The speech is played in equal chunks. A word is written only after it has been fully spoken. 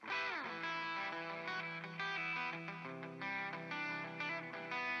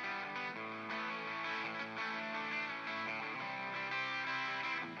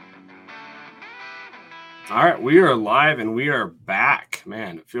All right, we are live and we are back.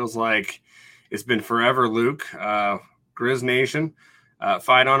 Man, it feels like it's been forever, Luke. Grizz Nation,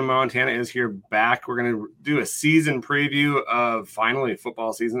 Fight On Montana is here back. We're going to do a season preview of finally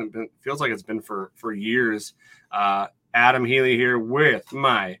football season. Feels like it's been for years. Adam Healy here with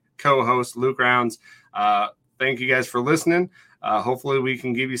my co-host, Luke Rounds. Thank you guys for listening. Hopefully we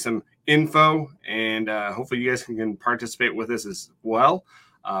can give you some info and hopefully you guys can participate with us as well.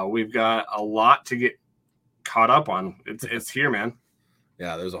 We've got a lot to get caught up on. It's here, man.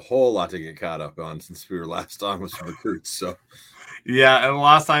 Yeah, there's a whole lot to get caught up on since we were last on with some recruits. So yeah, and the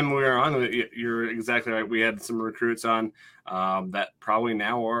last time we were on, you're exactly right. We had some recruits on that probably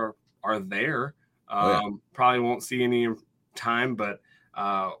now are there. Probably won't see any time, but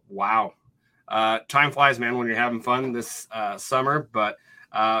wow. Time flies, man, when you're having fun this summer. But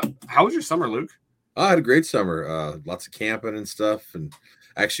how was your summer, Luke? I had a great summer. Lots of camping and stuff, and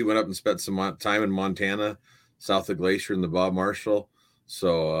actually went up and spent some time in Montana, south of Glacier in the Bob Marshall.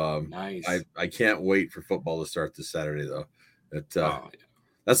 So nice. I can't wait for football to start this Saturday, though.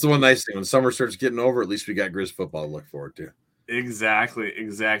 That's the one nice thing. When summer starts getting over, at least we got Grizz football to look forward to. Exactly.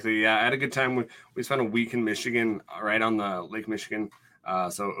 Yeah, I had a good time. We spent a week in Michigan, right on the Lake Michigan.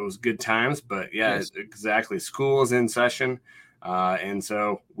 So it was good times. But yeah, nice. Exactly. School is in session. And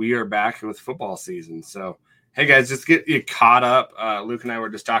so we are back with football season. So, hey, guys, just get you caught up. Luke and I were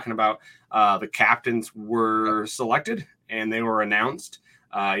just talking about the captains were selected and they were announced.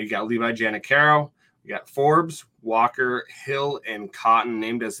 You got Levi Janicaro, you got Forbes, Walker, Hill, and Cotton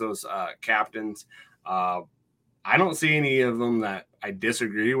named as those captains. I don't see any of them that I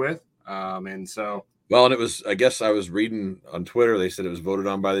disagree with. And so. Well, and it was, I guess I was reading on Twitter, they said it was voted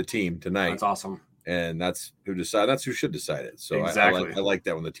on by the team tonight. That's awesome. And that's who decided. That's who should decide it. So exactly. I like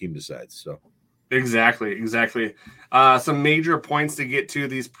that when the team decides. So exactly. Some major points to get to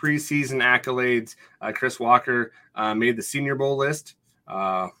these preseason accolades. Chris Walker made the Senior Bowl list.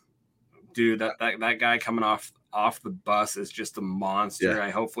 Dude, that guy coming off the bus is just a monster.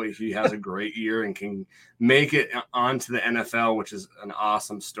 Yeah. Hopefully he has a great year and can make it onto the NFL, which is an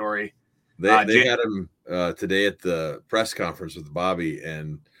awesome story. They had him today at the press conference with Bobby,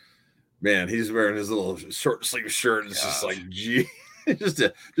 and man, he's wearing his little short sleeve shirt. It's just like, gee,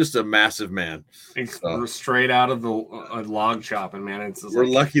 just a massive man. Straight out of the log chopping, man. We're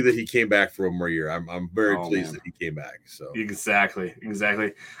lucky that he came back for one more year. I'm very pleased that he came back. So exactly.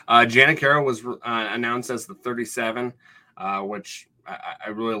 Janicaro was announced as the 37, which I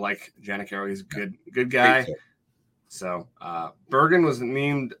really like. Janicaro, he's a good guy. So Bergen was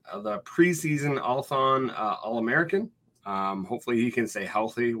named the preseason Althon All-American. Hopefully he can stay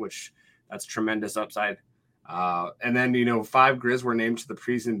healthy, which that's tremendous upside. And then, 5 Grizz were named to the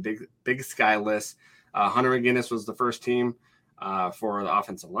preseason Big Sky list. Hunter McGinnis was the first team for the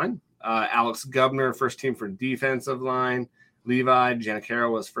offensive line. Alex Gubner, first team for defensive line. Levi Janicaro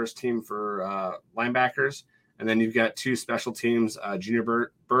was first team for linebackers. And then you've got 2 special teams,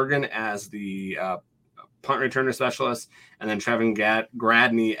 Junior Bergen as the punt returner specialist, and then Trevin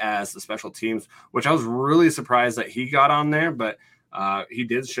Gradney as the special teams, which I was really surprised that he got on there, but he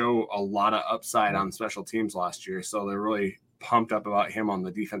did show a lot of upside on special teams last year. So they're really pumped up about him on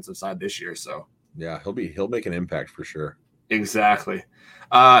the defensive side this year. So yeah, he'll make an impact for sure. Exactly.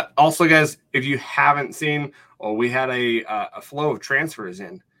 Also, guys, if you haven't seen, we had a flow of transfers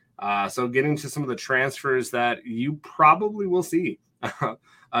in. So getting to some of the transfers that you probably will see.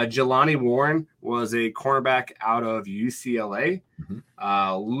 Jelani Warren was a cornerback out of UCLA.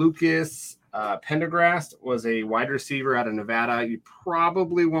 Mm-hmm. Lucas Pendergrast was a wide receiver out of Nevada. You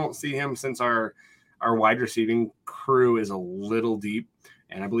probably won't see him since our wide receiving crew is a little deep,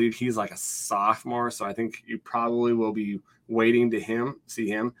 and I believe he's like a sophomore. So I think you probably will be waiting to see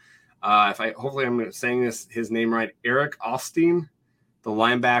him. Hopefully I'm saying his name right. Eric Austin, the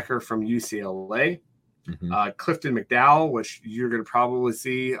linebacker from UCLA. Mm-hmm. Clifton McDowell, which you're going to probably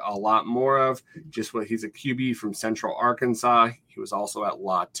see a lot more of, just what he's a QB from Central Arkansas. He was also at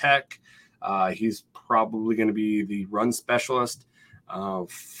La Tech. He's probably going to be the run specialist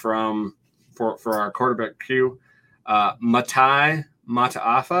for our quarterback crew. Matai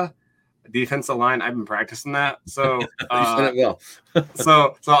Mataafa, defensive line. I've been practicing that, so so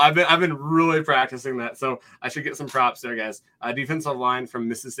I've been really practicing that. So I should get some props there, guys. Defensive line from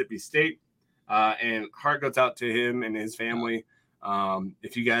Mississippi State. And heart goes out to him and his family.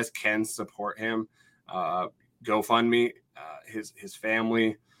 If you guys can support him, GoFundMe. His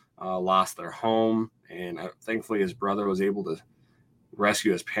family lost their home, and thankfully his brother was able to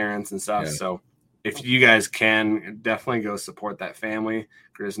rescue his parents and stuff. Yeah. So if you guys can, definitely go support that family,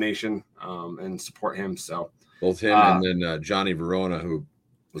 Grizz Nation, and support him. So both him and then Johnny Verona, who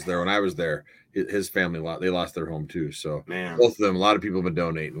was there when I was there. His family, they lost their home too. So man, both of them, a lot of people have been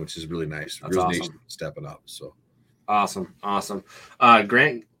donating, which is really nice. That's awesome. Stepping up. So awesome.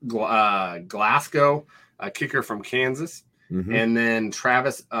 Grant Glasgow, a kicker from Kansas, and then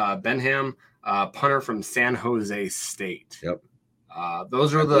Travis Benham, punter from San Jose State. Yep.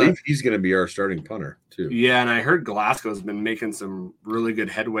 Those are I believe he's going to be our starting punter too. Yeah, and I heard Glasgow's been making some really good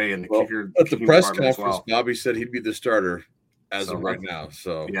headway in the kicker. At the press conference, Bobby said he'd be the starter as of right now.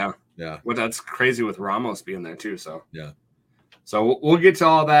 So yeah. Well, that's crazy with Ramos being there too. So yeah. So we'll get to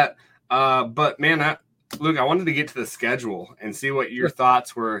all that. But man, Luke, I wanted to get to the schedule and see what your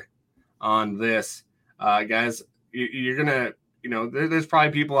thoughts were on this, guys. You're gonna, there's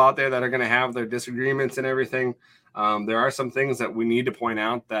probably people out there that are gonna have their disagreements and everything. There are some things that we need to point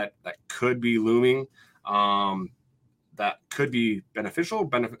out that could be looming, that could be beneficial,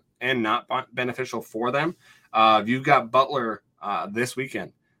 and not beneficial for them. You've got Butler this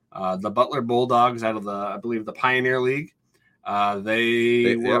weekend. The Butler Bulldogs out of I believe the Pioneer League.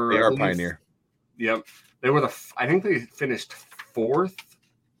 They are Pioneer. Yep, they were I think they finished 4th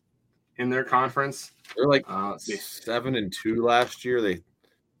in their conference. They're like 7-2 last year. They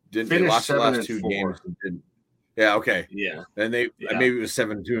lost the last 2 games. Yeah, okay. Yeah. And maybe it was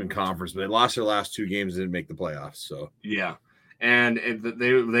 7-2 in conference, but they lost their last 2 games and didn't make the playoffs. So yeah. And they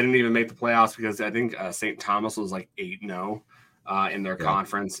didn't even make the playoffs because I think St. Thomas was like 8-0 in their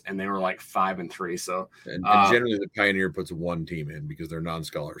conference, and they were like 5-3. So and generally the Pioneer puts 1 team in because they're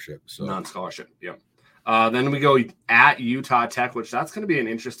non-scholarship. So non-scholarship, yeah. Then we go at Utah Tech, which that's going to be an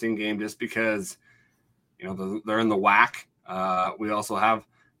interesting game just because they're in the WAC. We also have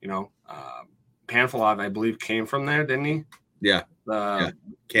Panfilov, I believe, came from there, didn't he? Yeah.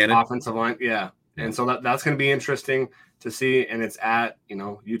 Cannon. Offensive line, yeah. And so that's going to be interesting to see, and it's at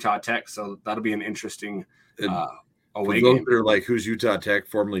Utah Tech, so that'll be an interesting away game. They're like, who's Utah Tech,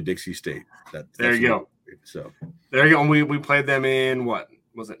 formerly Dixie State. There you go. So there you go. And we played them in what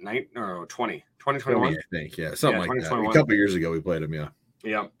was it, 2021? I think, something like that. A couple years ago, we played them, yeah.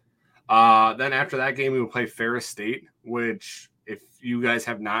 Then after that game, we will play Ferris State, which, if you guys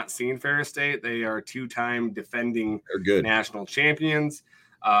have not seen Ferris State, they are 2-time defending national champions.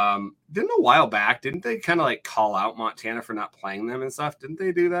 Didn't a while back, didn't they kind of like call out Montana for not playing them and stuff? Didn't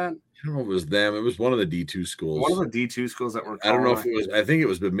they do that? I don't know if it was them. It was one of the D2 schools. One of the D2 schools that were. I don't know if it was. I think it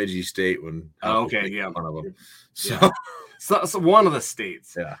was Bemidji State when. Oh, okay, yeah. One of them. So one of the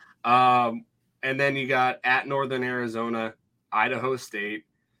states. Yeah. And then you got at Northern Arizona, Idaho State.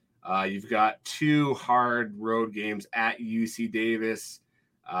 You've got 2 hard road games at UC Davis,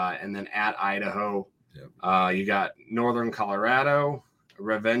 and then at Idaho. Yep. You got Northern Colorado, a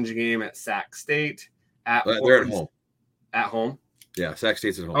revenge game at Sac State. They're at home. At home. Yeah, Sac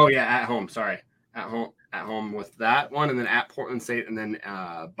State's at home. Oh yeah, at home. Sorry, at home with that one, and then at Portland State, and then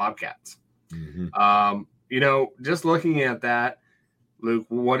Bobcats. Mm-hmm. Just looking at that, Luke,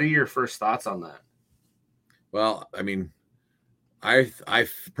 what are your first thoughts on that? Well, I mean, I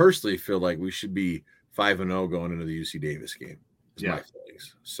personally feel like we should be 5-0 going into the UC Davis game. My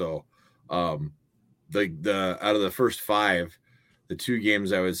feelings. So, the out of the first 5, the 2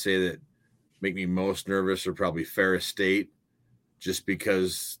 games I would say that make me most nervous are probably Ferris State, just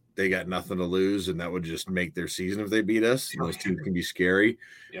because they got nothing to lose, and that would just make their season if they beat us. Those 2 can be scary.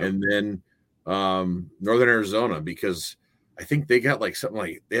 Yep. And then Northern Arizona, because I think they got like something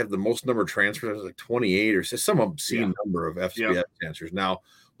like they have the most number of transfers, like 28 or some obscene number of FCS transfers. Now,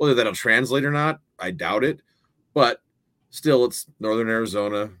 whether that'll translate or not, I doubt it. But still, it's Northern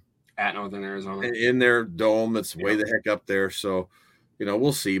Arizona. At Northern Arizona. In their dome, that's way the heck up there. So,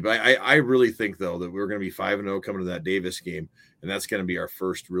 we'll see. But I really think, though, that we're going to be 5-0 coming to that Davis game. And that's going to be our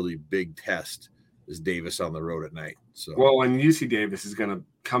first really big test, is Davis on the road at night. So, well, and UC Davis is going to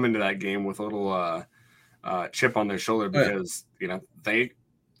come into that game with a little chip on their shoulder because they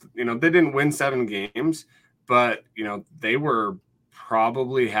didn't win 7 games, but they were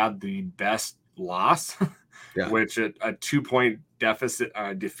probably had the best loss, which a 2-point deficit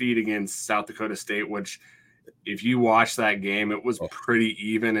defeat against South Dakota State, which if you watch that game, it was pretty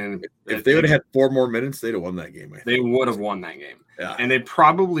even. And if they would have had 4 more minutes, they'd have won that game. They would have won that game. Yeah. And they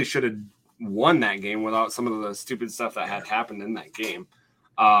probably should have won that game without some of the stupid stuff that had happened in that game.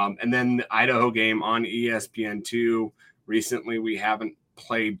 And then the Idaho game on ESPN2. Recently, we haven't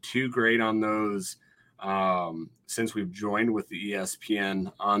played too great on those since we've joined with the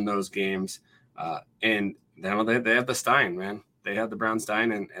ESPN on those games. And they have the Stein, man. They have the Brown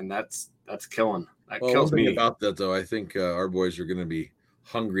Stein, and that's killing. That kills me. About that, though, I think our boys are going to be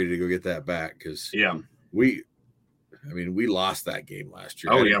hungry to go get that back because I mean, we lost that game last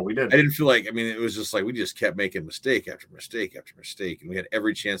year. Oh, yeah, we did. I didn't feel like, I mean, it was just like we just kept making mistake after mistake after mistake, and we had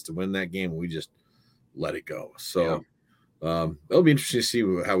every chance to win that game, and we just let it go. So it'll be interesting to see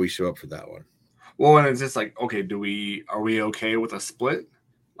how we show up for that one. Well, and it's just like, okay, are we okay with a split?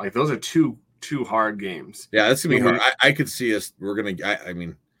 Like, those are two hard games. Yeah, that's gonna be hard. I could see us. I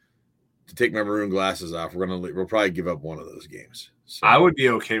mean, to take my maroon glasses off, we'll probably give up one of those games. So. I would be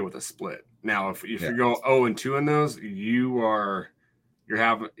okay with a split. Now, if you go 0-2 in those,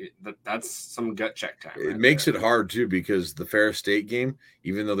 that's some gut check time. It makes it hard too, because the Ferris State game,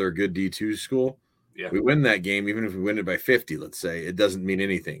 even though they're a good D2 school, we win that game. Even if we win it by 50, let's say, it doesn't mean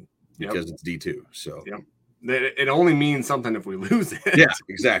anything because it's D2. So it only means something if we lose it. Yeah,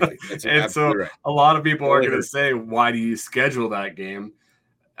 exactly. That's and so right. A lot of people are going to say, why do you schedule that game?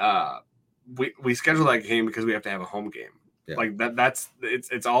 We schedule that game because we have to have a home game. Yeah. Like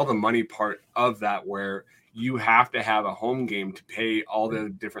it's all the money part of that, where you have to have a home game to pay all the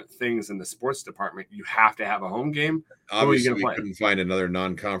different things in the sports department. You have to have a home game. Obviously, we couldn't find another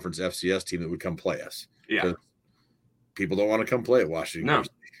non-conference FCS team that would come play us. Yeah, people don't want to come play at Washington. No,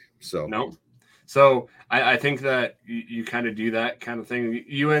 so no. So I think that you kind of do that kind of thing.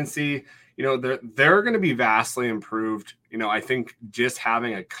 UNC, they're going to be vastly improved. I think just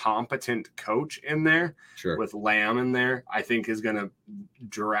having a competent coach in there with Lamb in there, I think is going to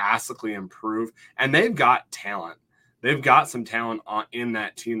drastically improve. And they've got talent. They've got some talent in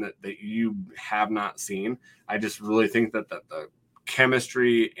that team that you have not seen. I just really think that the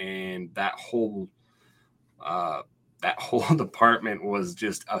chemistry and that whole department was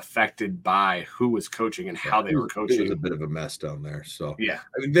just affected by who was coaching and how they were coaching. It was a bit of a mess down there. So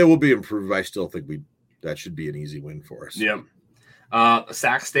I mean, they will be improved. I still think that should be an easy win for us. Yeah. The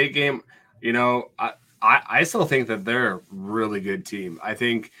Sac State game, I still think that they're a really good team. I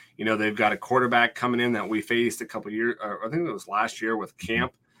think, they've got a quarterback coming in that we faced a couple years, or I think it was last year with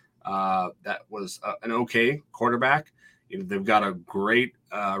Camp. That was an okay quarterback. They've got a great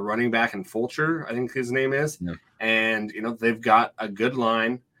running back in Fulcher, I think his name is. Yeah. And, they've got a good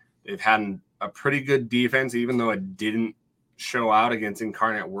line. They've had a pretty good defense, even though it didn't show out against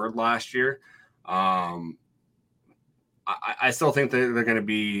Incarnate Word last year. I still think that they're going to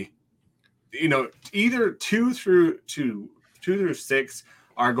be, either 2 through 6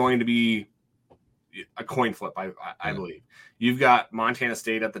 are going to be a coin flip, I believe. You've got Montana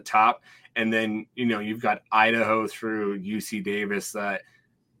State at the top, and then, you've got Idaho through UC Davis that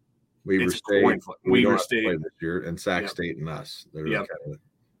Weber State. Weber State this year, and Sac State and us.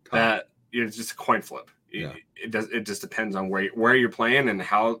 It's just a coin flip. It just depends on where you're playing and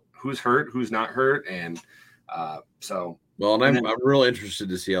who's hurt, who's not hurt, and I'm real interested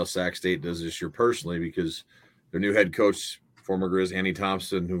to see how Sac State does this year personally, because their new head coach, former Grizz Andy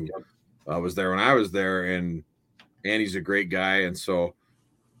Thompson, who was there when I was there, and Andy's a great guy, and so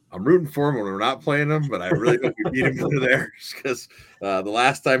I'm rooting for him when we're not playing him, but I really hope we beat him over there, because the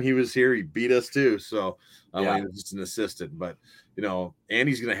last time he was here, he beat us too. So he was just an assistant, but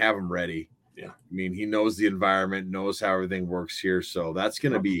Andy's going to have him ready. Yeah, I mean, he knows the environment, knows how everything works here, so that's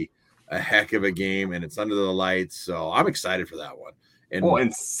going to be a heck of a game, and it's under the lights. So I'm excited for that one. And we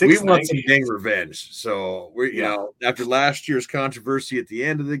want some dang revenge. So after last year's controversy at the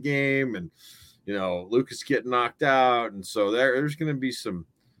end of the game, and Lucas getting knocked out, and so there's going to be some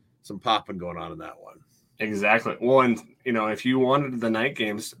popping going on in that one. Exactly. Well, and if you wanted the night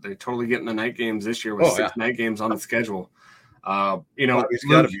games, they're totally getting the night games this year with 6 night games on the schedule. He's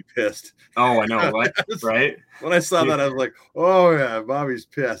got to be pissed. Oh, I know, right? When I saw that, I was like, "Oh yeah, Bobby's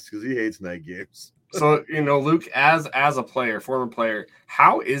pissed because he hates night games." So Luke, as a player, former player,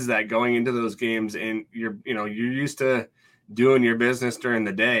 how is that going into those games? And you're used to doing your business during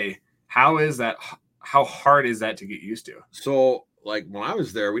the day. How is that? How hard is that to get used to? So, like when I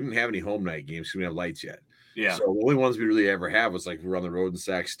was there, we didn't have any home night games because we didn't have lights yet. Yeah. So the only ones we really ever have was like we were on the road in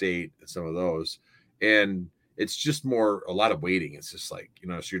Sac State and some of those, and it's just a lot of waiting. It's just like,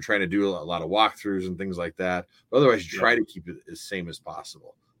 so you're trying to do a lot of walkthroughs and things like that. But otherwise, you try to keep it as same as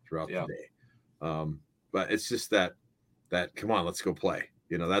possible throughout the day. But it's just that come on, let's go play.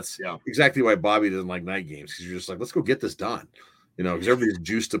 That's exactly why Bobby doesn't like night games, because you're just like, let's go get this done. Because everybody's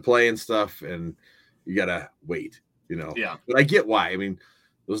juiced to play and stuff, and you got to wait. Yeah. But I get why. I mean,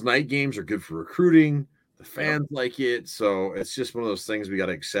 those night games are good for recruiting. The fans like it. So it's just one of those things we got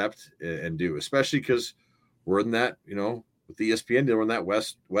to accept and do, especially because we're in that, with the ESPN deal, we're in that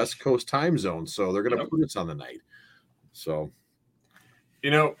West Coast time zone. So they're going to put us on the night. So,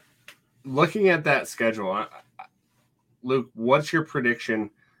 looking at that schedule, Luke, what's your prediction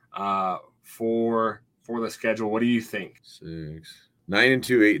for the schedule? What do you think? 6,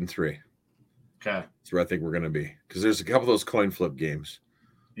 9-2, 8-3. Okay. That's where I think we're going to be, because there's a couple of those coin flip games.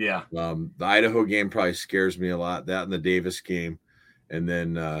 Yeah. The Idaho game probably scares me a lot. That and the Davis game, and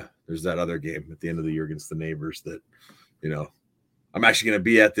then there's that other game at the end of the year against the neighbors that, I'm actually going to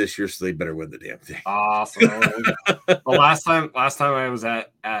be at this year, so they better win the damn thing. Awesome. The last time I was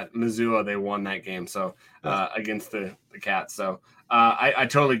at Missoula, they won that game. So against the Cats. So I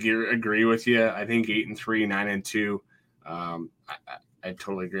totally agree with you. I think 8-3, 9-2. I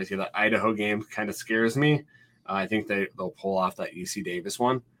totally agree with you. The Idaho game kind of scares me. I think they'll pull off that UC Davis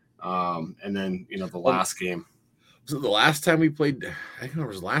one. And then the last game. So the last time we played, I don't know,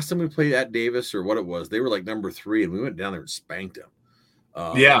 was the last time we played at Davis or what it was. They were like number 3, and we went down there and spanked them.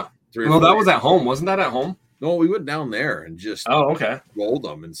 Yeah. Well, that was at home. Wasn't that at home? No, we went down there and just rolled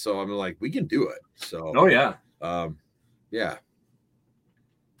them. And so I'm like, we can do it. So yeah. Yeah.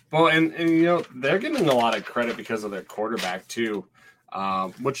 Well, and they're getting a lot of credit because of their quarterback too,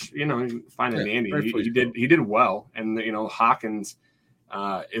 which fine and dandy. He did well, and Hawkins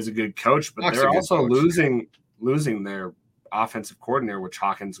is a good coach, but they're also losing their offensive coordinator, which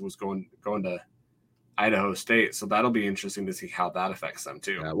Hawkins was going to Idaho State. So that'll be interesting to see how that affects them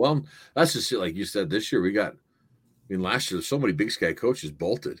too. Yeah, well, that's just it. Like you said, this year last year so many Big Sky coaches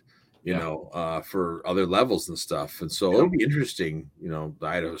bolted, for other levels and stuff. And so it'll be interesting, the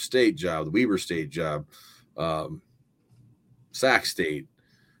Idaho State job, the Weber State job, Sac State.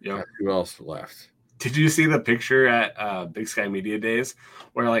 Yeah. Who else left? Did you see the picture at Big Sky Media Days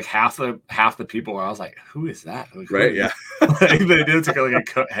where like half the people were? I was like, "Who is that?" Like, right? Yeah. They did take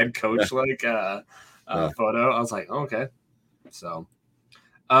like a head coach photo. I was like, oh, okay. So,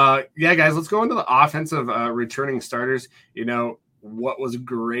 guys, let's go into the offensive returning starters. What was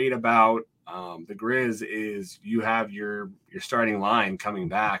great about the Grizz is you have your starting line coming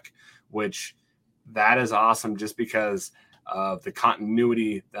back, which that is awesome just because of the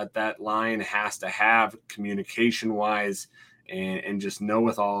continuity that line has to have communication wise and just know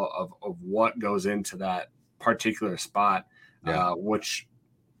with all of what goes into that particular spot, which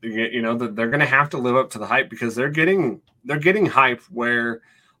they're going to have to live up to the hype because they're getting hype where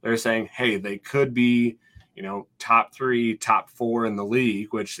they're saying, hey, they could be, top 3, top 4 in the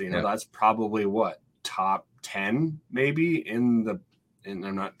league, which, that's probably what, top 10 maybe and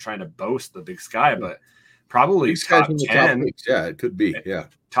I'm not trying to boast the Big Sky, but probably top 10. Yeah, it could be. Yeah.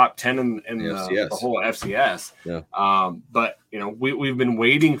 Top 10 in the whole FCS. Yeah. But, we've been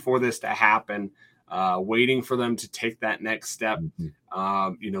waiting for this to happen, waiting for them to take that next step.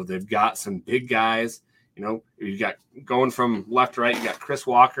 Mm-hmm. They've got some big guys. You got going from left to right. You got Chris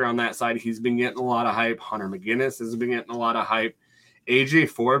Walker on that side. He's been getting a lot of hype. Hunter McGinnis has been getting a lot of hype. AJ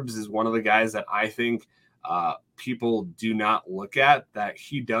Forbes is one of the guys that I think people do not look at, that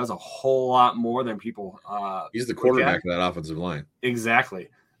he does a whole lot more than people. He's the quarterback of that offensive line. Exactly.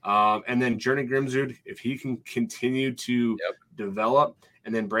 And then Journey Grimsrud, if he can continue to develop,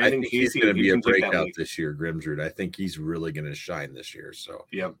 and then Brandon Casey, he's going to be a breakout this year. Grimsrud, I think he's really going to shine this year. So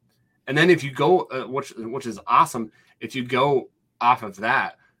and then if you go, which is awesome, if you go off of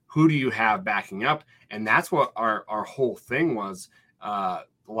that, who do you have backing up? And that's what our whole thing was the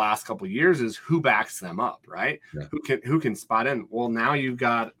last couple of years, is who backs them up, right? Yeah. Who can spot in? Well, now you've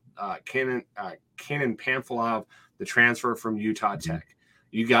got Cannon Pamphilov, the transfer from Utah Tech.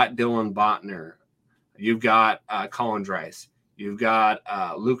 You got Dylan Botner. You've got Colin Dreiss. You've got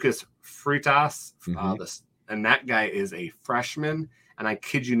Lucas Freitas. And that guy is a freshman. And I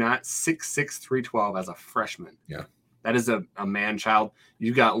kid you not, 6'6", 312 as a freshman. Yeah. That is a man-child.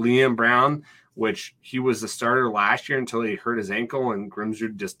 You've got Liam Brown, which he was the starter last year until he hurt his ankle, and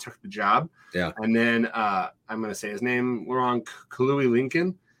Grimsrud just took the job. Yeah. And then I'm going to say his name wrong, Kalui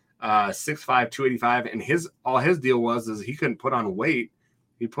Lincoln, 6'5", 285. And all his deal was he couldn't put on weight.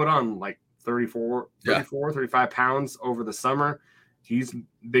 He put on like 35 pounds over the summer. He's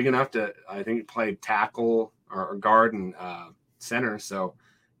big enough to, I think, play tackle or guard and center. So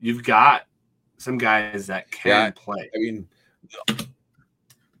you've got some guys that can play. I mean,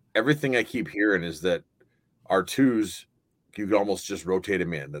 everything I keep hearing is that our twos, you could almost just rotate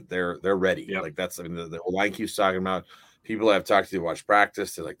them in, that they're ready. Yep. Like that's, I mean, the line keeps talking about, people I've talked to watch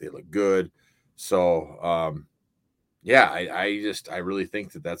practice, they look good. So I really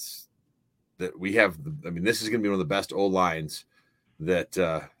think that we have, this is going to be one of the best O lines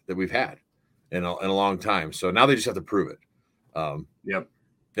that we've had in a long time. So now they just have to prove it.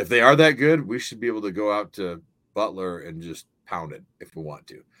 If they are that good, we should be able to go out to Butler and just pound it if we want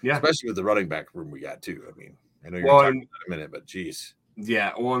to. Yeah. Especially with the running back room we got too. I mean, I know you're talking about in a minute, but geez.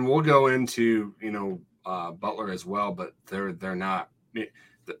 Yeah. Well, and we'll go into, Butler as well, but they're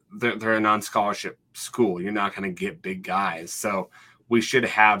a non-scholarship school. You're not going to get big guys. So we should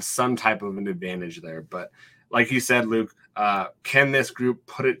have some type of an advantage there. But like you said, Luke, can this group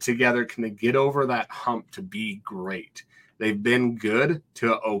put it together? Can they get over that hump to be great? They've been good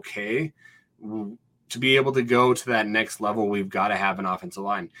to okay. To be able to go to that next level, we've got to have an offensive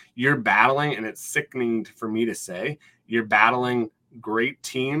line. You're battling, and it's sickening for me to say, you're battling great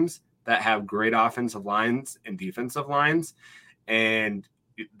teams that have great offensive lines and defensive lines. And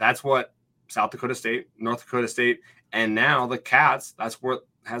that's what South Dakota State, North Dakota State, and now the Cats, that's what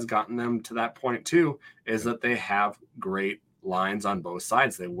has gotten them to that point too, is that they have great lines on both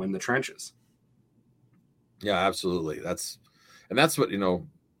sides. They win the trenches. Yeah, absolutely. That's what,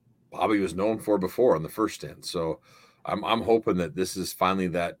 Bobby was known for before on the first end. So I'm hoping that this is finally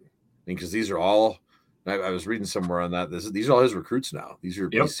that, because these are all, I was reading somewhere on that. These are all his recruits now. These are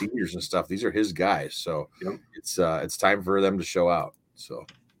these seniors and stuff. These are his guys. So it's time for them to show out. So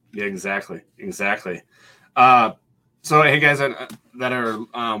yeah, exactly. So hey guys that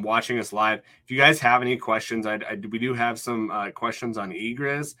are watching us live, if you guys have any questions, we do have some questions on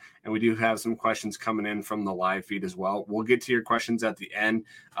eGriz, and we do have some questions coming in from the live feed as well. We'll get to your questions at the end.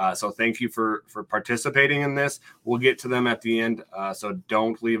 So thank you for participating in this. We'll get to them at the end. So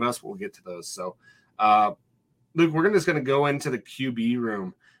don't leave us. We'll get to those. So Luke, we're just going to go into the QB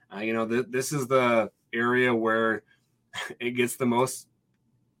room. This is the area where it gets the most,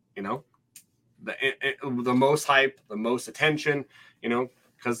 the most hype, the most attention,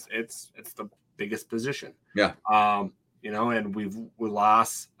 because it's the biggest position. Yeah. And we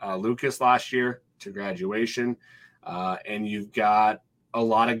lost Lucas last year to graduation. And you've got a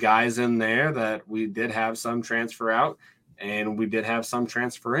lot of guys in there that we did have some transfer out, and we did have some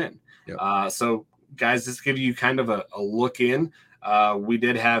transfer in. Yep. So guys, just give you kind of a look in. We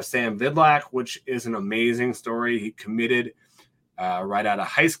did have Sam Vidlak, which is an amazing story. He committed right out of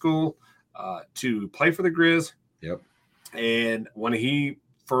high school to play for the Grizz. Yep. And when he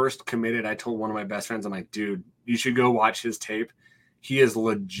first committed, I told one of my best friends, I'm like, dude, you should go watch his tape. He is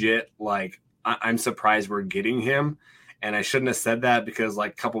legit. Like, I'm surprised we're getting him. And I shouldn't have said that, because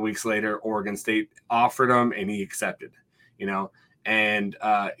like a couple weeks later, Oregon State offered him and he accepted, and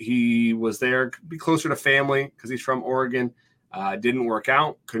he was there, be closer to family because he's from Oregon. Didn't work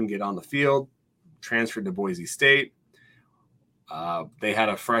out, couldn't get on the field, transferred to Boise State. They had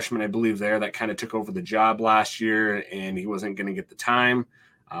a freshman, I believe, there that kind of took over the job last year, and he wasn't going to get the time.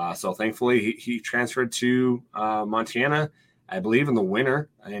 So thankfully, he transferred to Montana, I believe, in the winter,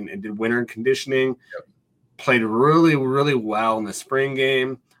 and did winter conditioning. Yep. Played really, really well in the spring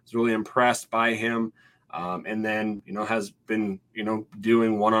game. Was really impressed by him. And then, has been,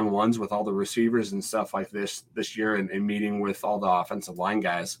 doing one-on-ones with all the receivers and stuff like this year, and meeting with all the offensive line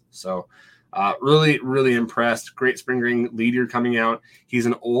guys. So really, really impressed. Great spring game leader coming out. He's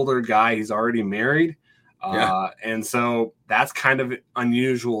an older guy. He's already married. And so that's kind of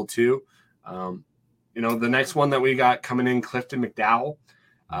unusual too. The next one that we got coming in, Clifton McDowell.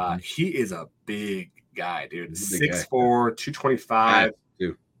 He is a big guy, dude. 6'4", 225.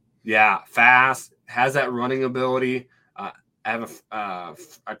 Yeah, fast. Has that running ability. I have a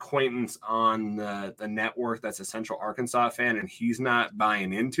acquaintance on the network that's a Central Arkansas fan, and he's not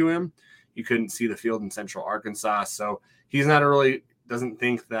buying into him. You couldn't see the field in Central Arkansas, so he's not doesn't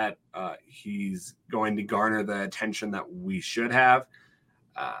think that he's going to garner the attention that we should have.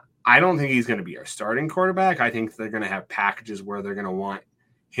 I don't think he's going to be our starting quarterback. I think they're going to have packages where they're going to want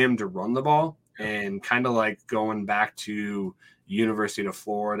him to run the ball, and kind of like going back to University of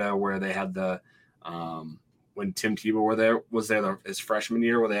Florida, where they had the when Tim Tebow was there his freshman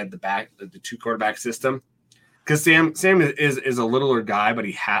year, where they had the two quarterback system. Because Sam is a littler guy, but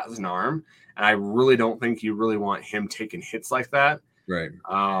he has an arm, and I really don't think you really want him taking hits like that. Right.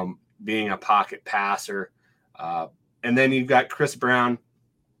 Being a pocket passer. And then you've got Chris Brown.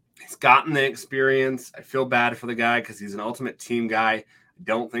 He's gotten the experience. I feel bad for the guy because he's an ultimate team guy. I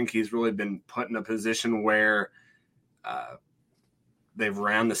don't think he's really been put in a position where they've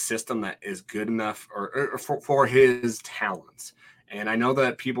ran the system that is good enough or for his talents. And I know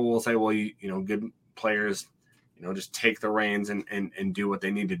that people will say, well, good players, just take the reins and do what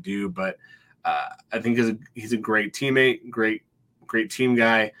they need to do. But I think he's a great teammate, great team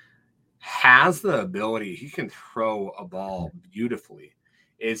guy, has the ability. He can throw a ball beautifully.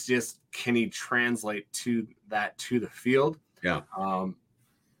 It's just, can he translate to the field? Yeah.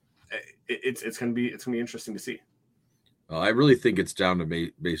 It's going to be interesting to see. I really think it's down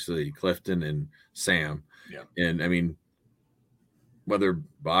to basically Clifton and Sam. Yeah. And I mean, whether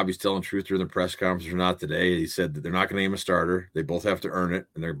Bobby's telling truth during the press conference or not today, he said that they're not going to name a starter. They both have to earn it,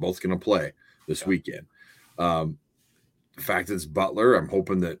 and they're both going to play this weekend. The fact that it's Butler, I'm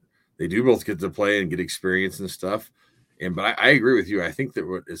hoping that they do both get to play and get experience and stuff. But I agree with you. I think that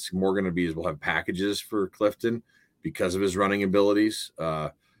what it's more going to be is we'll have packages for Clifton because of his running abilities.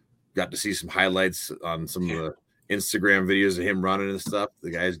 Got to see some highlights on some of the Instagram videos of him running and stuff.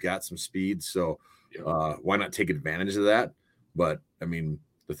 The guy's got some speed, so why not take advantage of that? But I mean,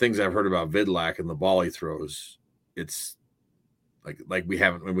 the things I've heard about Vidlac and the ball he throws, it's like we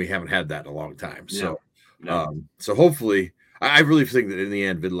haven't had that in a long time. So, so hopefully, I really think that in the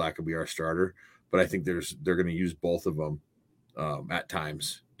end, Vidlac will be our starter. But I think they're going to use both of them at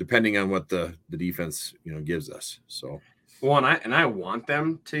times, depending on what the defense gives us. So, well, and I want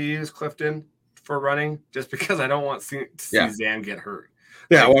them to use Clifton for running just because I don't want to see Zan get hurt.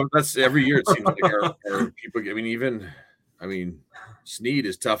 Yeah, well, that's every year. It seems like our people. I mean, Snead,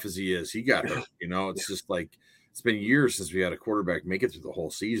 as tough as he is, he got hurt. It's just like it's been years since we had a quarterback make it through the whole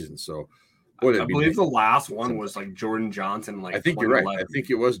season. So. I believe the last one was like Jordan Johnson. I think you're right. I think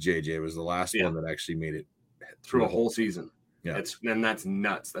it was JJ was the last one that actually made it through a whole season. Yeah, and that's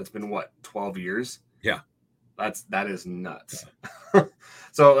nuts. That's been what 12 years. Yeah, that is nuts. Yeah.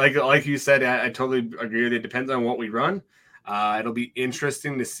 So like you said, I totally agree with you. It depends on what we run. It'll be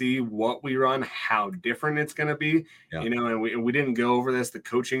interesting to see what we run, how different it's going to be. Yeah. And we didn't go over this. The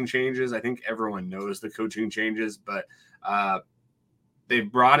coaching changes. I think everyone knows the coaching changes, but. They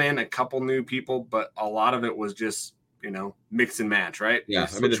brought in a couple new people, but a lot of it was just, mix and match, right? Yeah,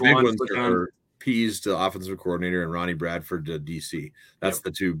 I mean, the big ones are Pease to offensive coordinator and Ronnie Bradford to DC. That's the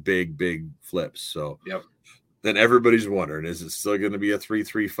two big flips. So then everybody's wondering, is it still going to be a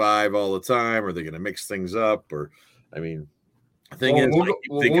 3-3-5 all the time? Are they going to mix things up? Or, I mean, I think we'll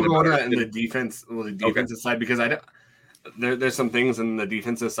go to that in the defense, the defensive side, because there's some things in the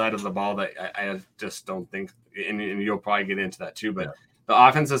defensive side of the ball that I just don't think, and you'll probably get into that too, but the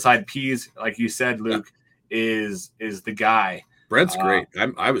offensive side, Pease, like you said, Luke, is the guy. Brent's great.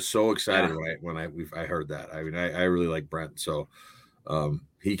 I was so excited when I heard that. I mean, I really like Brent. So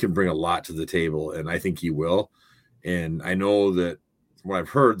he can bring a lot to the table, and I think he will. And I know that from what I've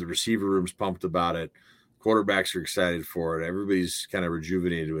heard, the receiver room's pumped about it. Quarterbacks are excited for it. Everybody's kind of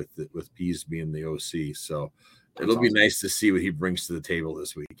rejuvenated with Pease being the OC. So it'll be nice to see what he brings to the table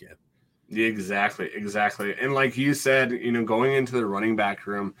this weekend. Yeah, exactly. And like you said, going into the running back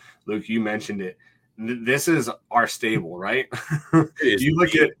room, Luke, you mentioned it. This is our stable, right? You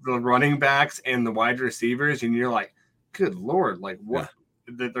look at the running backs and the wide receivers, and you're like, good Lord, like what?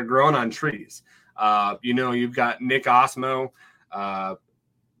 That they're growing on trees. You've got Nick Osmo.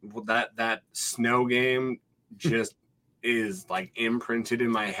 That snow game just is like imprinted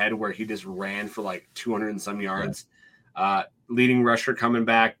in my head where he just ran for like 200 and some yards. Leading rusher coming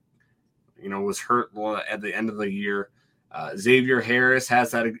back, was hurt at the end of the year. Xavier Harris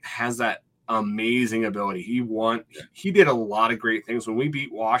has that amazing ability. He did a lot of great things. When we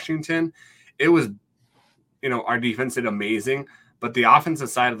beat Washington, it was, our defense did amazing, but the offensive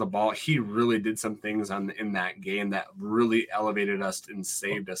side of the ball, he really did some things in that game that really elevated us and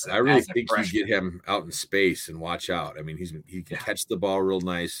saved us. I really think you get him out in space and watch out. I mean, he can catch the ball real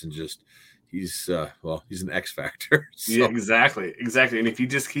nice and just he's an X factor. So. Yeah, exactly. And if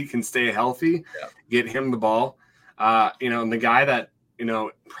he can stay healthy, get him the ball. And the guy that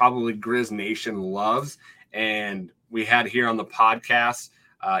probably Grizz Nation loves, and we had here on the podcast,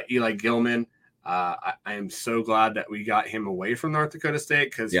 Eli Gilman. I am so glad that we got him away from North Dakota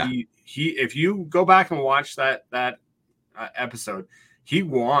State because he if you go back and watch that episode, he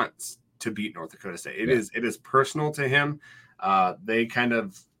wants to beat North Dakota State. It is personal to him. They kind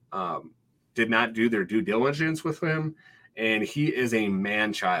of did not do their due diligence with him, and he is a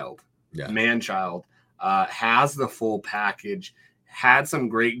man-child. Has the full package. Had some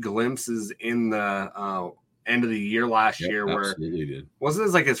great glimpses in the end of the year last year where wasn't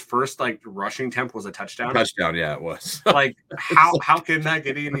it like his first rushing temp was a touchdown? Yeah, it was. Like how can that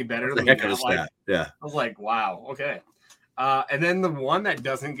get any better than that? I was like, wow, okay. And then the one that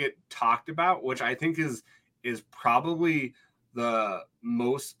doesn't get talked about, which I think is probably the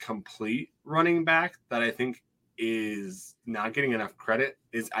most complete running back that I think is not getting enough credit,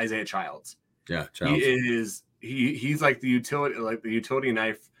 is Isaiah Childs. Yeah, Childs. He's like the utility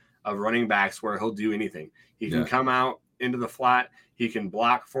knife of running backs where he'll do anything. He can come out into the flat. He can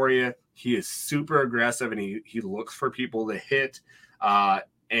block for you. He is super aggressive, and he looks for people to hit.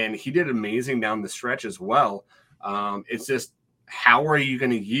 And he did amazing down the stretch as well. It's just, how are you going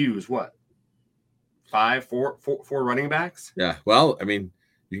to use four running backs? Yeah. Well, I mean,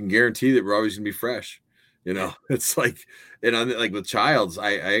 you can guarantee that we're always going to be fresh. It's like, and like with Childs,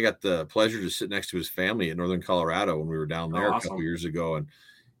 I got the pleasure to sit next to his family in Northern Colorado when we were down there a couple years ago. And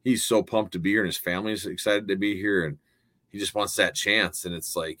he's so pumped to be here, and his family's excited to be here. And he just wants that chance. And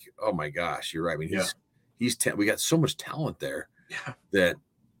it's like, oh my gosh, you're right. I mean, we got so much talent there Yeah. that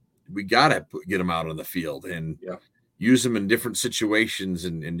we got to get him out on the field and use him in different situations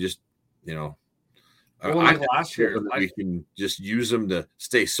and just, well, like last year, we can just use them to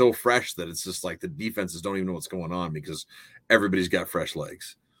stay so fresh that it's just like the defenses don't even know what's going on because everybody's got fresh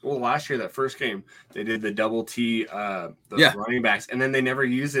legs. Well, last year, that first game, they did the double T, running backs, and then they never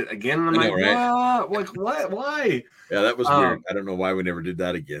used it again. And I'm like, right? What? Like, what? Why? Yeah, that was weird. I don't know why we never did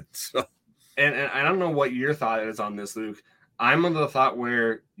that again. So. And I don't know what your thought is on this, Luke. I'm of the thought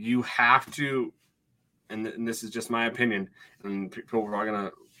where you have to, and this is just my opinion, and people are going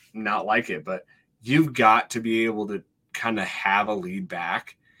to not like it, but you've got to be able to kind of have a lead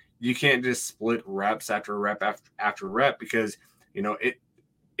back. You can't just split reps after rep after rep because,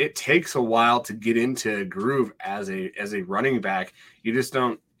 it takes a while to get into a groove as a running back. You just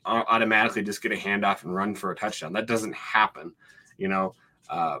don't automatically just get a handoff and run for a touchdown. That doesn't happen.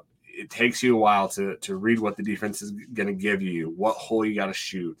 It takes you a while to read what the defense is going to give you, what hole you got to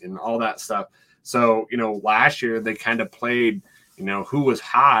shoot, and all that stuff. So, last year they kind of played, who was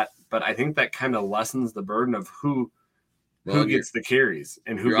hot, but I think that kind of lessens the burden of who gets the carries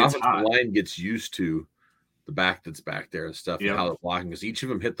and who gets hot. The line gets used to the back that's back there and stuff and how they're blocking because each of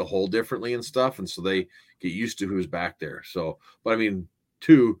them hit the hole differently and stuff. And so they get used to who's back there. So, but I mean,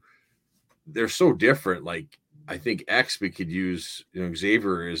 they're so different. Like, I think we could use,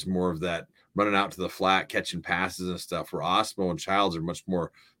 Xavier is more of that running out to the flat, catching passes and stuff, where Osmo and Childs are much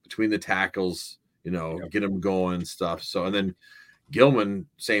more between the tackles, get them going and stuff. So, and then Gilman,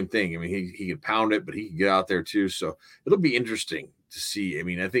 same thing. I mean, he can pound it, but he can get out there too. So it'll be interesting to see. I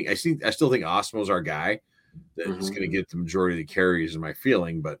mean, I still think Osmo's our guy that's going to get the majority of the carries in my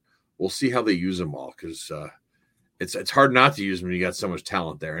feeling, but we'll see how they use them all because it's hard not to use them when you got so much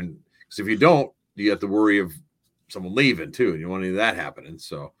talent there. And because if you don't, you have to worry of someone leaving too, and you want any of that happening.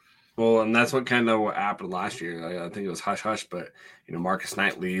 So, well, and that's what kind of what happened last year. I think it was hush hush, but Marcus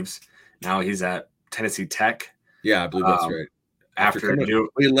Knight leaves. Now he's at Tennessee Tech. Yeah, I believe that's right. After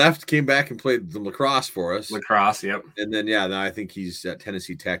he left, came back and played the lacrosse for us. Lacrosse, yep. And then now I think he's at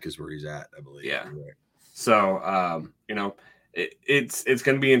Tennessee Tech is where he's at, I believe. Yeah. Right. So it's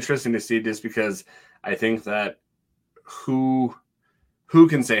going to be interesting to see just because I think that who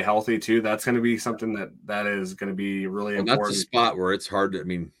can stay healthy too. That's going to be something that is going to be really important. That's a spot where it's hard to. I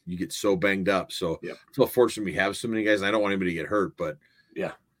mean, you get so banged up. So I feel fortunate we have so many guys. And I don't want anybody to get hurt, but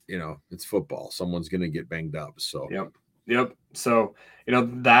it's football. Someone's going to get banged up. So Yep. So,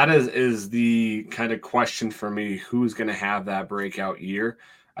 that is the kind of question for me, who's going to have that breakout year.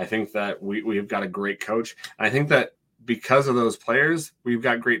 I think that we've got a great coach. And I think that because of those players, we've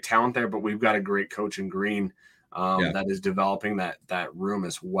got great talent there, but we've got a great coach in Green that is developing that room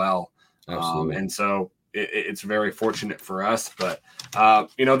as well. Absolutely. And so it's very fortunate for us. But,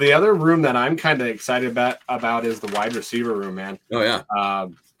 the other room that I'm kind of excited about is the wide receiver room, man. Oh, yeah.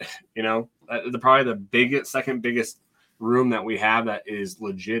 Probably the second biggest room that we have that is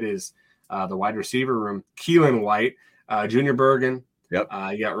legit is the wide receiver room. Keelan White, Junior Bergen. Yep.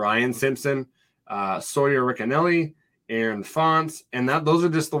 You got Ryan Simpson, Sawyer Riccanelli, Aaron Fonts, and those are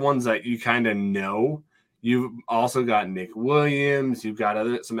just the ones that you kind of know. You've also got Nick Williams. You've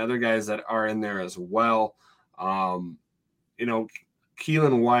got some other guys that are in there as well. Keelan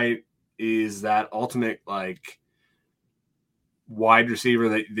White is that ultimate wide receiver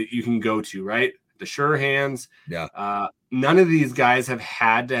that you can go to, right? The sure hands. Yeah. None of these guys have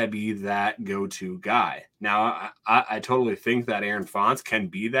had to be that go-to guy. Now, I totally think that Aaron Fonts can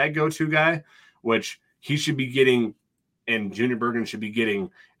be that go-to guy, which he should be getting, and Junior Bergen should be getting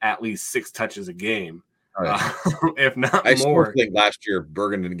at least 6 touches a game, if not more. I still think last year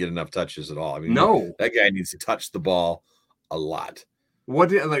Bergen didn't get enough touches at all. I mean, no, that guy needs to touch the ball a lot.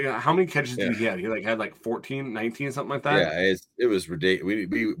 How many catches did he have? He had 14, 19, something like that. Yeah, it was ridiculous.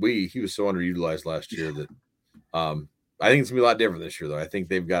 He was so underutilized last year that I think it's gonna be a lot different this year, though. I think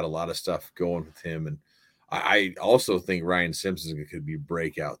they've got a lot of stuff going with him, and I also think Ryan Simpson could be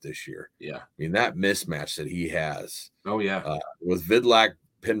breakout this year. Yeah, I mean that mismatch that he has. Oh yeah, with Vidlak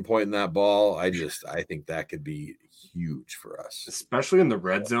pinpointing that ball, I think that could be huge for us, especially in the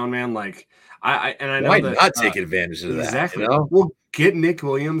red zone, man. I know why that, not take advantage of exactly. that? Well, get Nick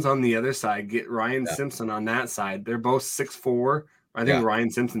Williams on the other side, get Ryan Simpson on that side. They're both 6'4". I think Ryan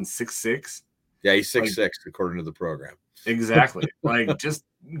Simpson's 6'6". Yeah, he's 6'6" according to the program. Exactly. Just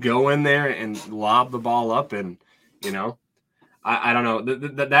go in there and lob the ball up, and I don't know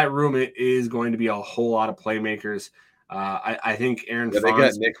that room is going to be a whole lot of playmakers. I think Aaron. Yeah, they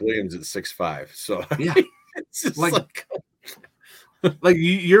got Nick Williams at 6'5", so yeah, it's just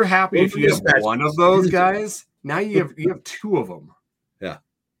you're happy if you have one of those guys. Now you have 2 of them. Yeah,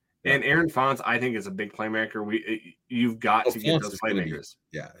 And Aaron Fonts, I think, is a big playmaker. You've got to get those playmakers.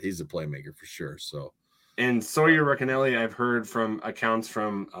 He's a playmaker for sure. So, and Sawyer Riccanelli, I've heard from accounts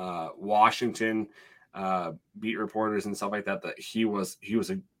from Washington beat reporters and stuff like that he was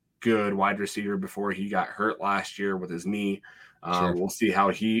a good wide receiver before he got hurt last year with his knee. Sure. We'll see how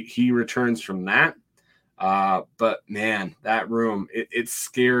he returns from that. But man, that room, it's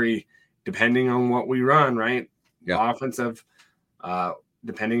scary depending on what we run, right? Yeah. Offensive,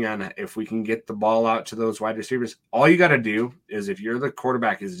 depending on if we can get the ball out to those wide receivers. All you got to do is, if you're the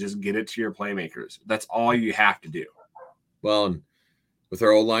quarterback, is just get it to your playmakers. That's all you have to do. Well, and with our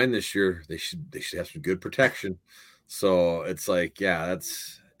O-line this year, they should have some good protection. So it's like, yeah,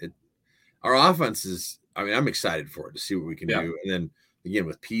 that's it. Our offense is, I mean, I'm excited for it to see what we can do. And then again,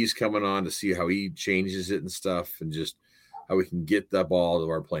 with Pease coming on, to see how he changes it and stuff, and just how we can get the ball to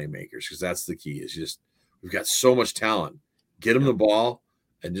our playmakers, because that's the key. Is just, we've got so much talent. Get them the ball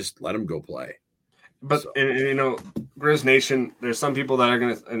and just let them go play. But and you know, Grizz Nation, there's some people that are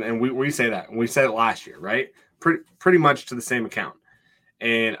gonna, and we say that, and we said it last year, right? Pretty much to the same account.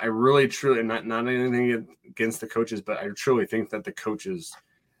 And I really, truly, not anything against the coaches, but I truly think that the coaches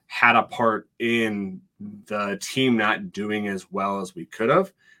had a part in the team not doing as well as we could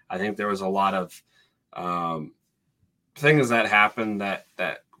have. I think there was a lot of things that happened that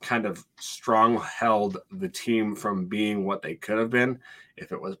kind of strong held the team from being what they could have been.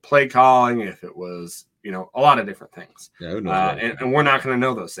 If it was play calling, if it was, you know, a lot of different things. Yeah, and we're not going to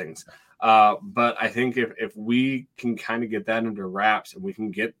know those things. But I think if we can kind of get that under wraps and we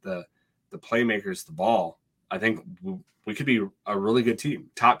can get the playmakers the ball, I think we could be a really good team,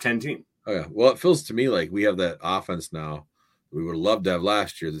 top 10 team. Oh yeah. Well, it feels to me like we have that offense now we would have loved to have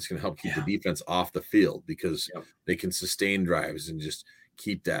last year. That's going to help keep the defense off the field, because they can sustain drives and just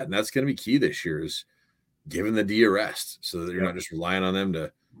keep that. And that's going to be key this year, is giving the D a rest, so that you're not just relying on them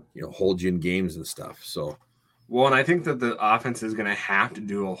to, you know, hold you in games and stuff. So, well, and I think that the offense is going to have to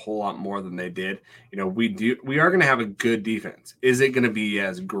do a whole lot more than they did. You know, we are going to have a good defense. Is it going to be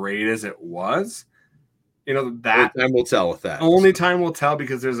as great as it was? You know, that only time will tell with that. Only time will tell,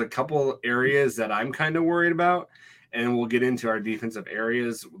 because there's a couple areas that I'm kind of worried about, and we'll get into our defensive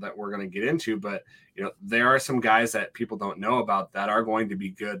areas that we're going to get into. But, you know, there are some guys that people don't know about that are going to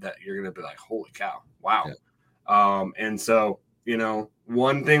be good, that you're going to be like, holy cow, wow. Yeah. And so, you know,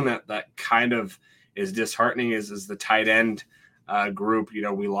 one thing that kind of is disheartening is the tight end group. You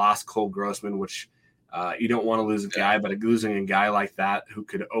know, we lost Cole Grossman, which you don't want to lose a guy, but losing a guy like that who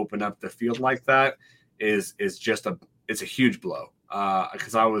could open up the field like that is just it's a huge blow.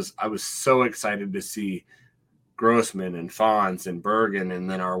 Because I was so excited to see Grossman and Fonz and Bergen, and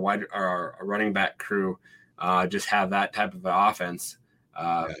then our running back crew just have that type of an offense.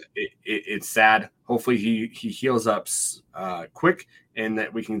 It's sad. Hopefully he heals up quick, and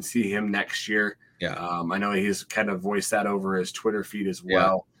that we can see him next year. Yeah. I know he's kind of voiced that over his Twitter feed as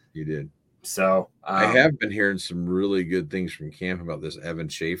well. Yeah, he did. So I have been hearing some really good things from camp about this Evan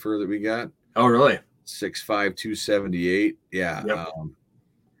Schaefer that we got. Oh, really? 6'5", 278. Yeah. Yep.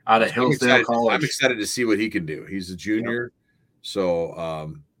 Out of Hillsdale College. I'm excited to see what he can do. He's a junior. Yep. So,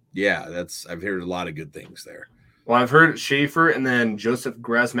 I've heard a lot of good things there. Well, I've heard Schaefer and then Joseph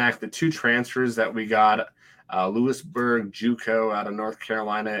Gresmack, the two transfers that we got, Lewisburg JUCO out of North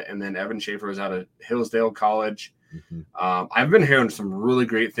Carolina, and then Evan Schaefer is out of Hillsdale College. Mm-hmm. I've been hearing some really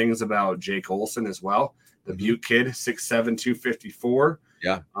great things about Jake Olson as well, the Butte kid, 6'7", 254.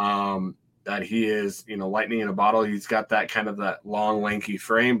 Yeah. That he is, you know, lightning in a bottle. He's got that kind of that long, lanky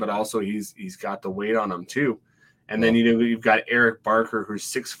frame, but also he's got the weight on him too. And then, you know, you've got Eric Barker, who's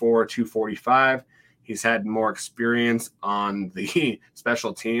 6'4", 245. He's had more experience on the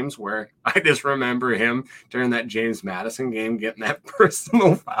special teams, where I just remember him during that James Madison game getting that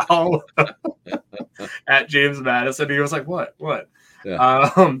personal foul at James Madison. He was like, what?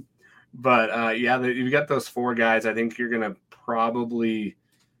 Yeah. You've got those four guys. I think you're going to probably,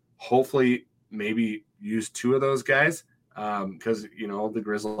 hopefully, maybe use two of those guys, because, you know, the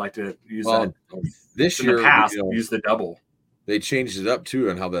Grizzlies like to use that. This year, in the past, use the double. They changed it up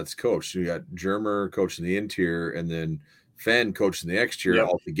too on how that's coached. So you got Germer coaching the interior, and then Fenn coaching the exterior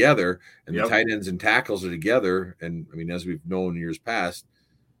all together, and the tight ends and tackles are together. And I mean, as we've known in years past,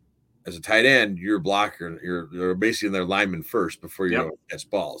 as a tight end, you're a blocker. You're basically in their lineman first before you go catch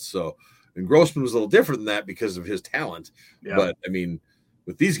balls. So, and Grossman was a little different than that because of his talent. Yeah. But I mean,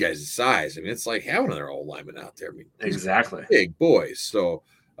 with these guys' size, I mean, it's like having their old lineman out there. I mean, exactly, big boys. So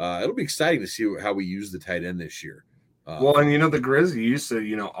it'll be exciting to see how we use the tight end this year. Well, and you know, the Grizzlies used to,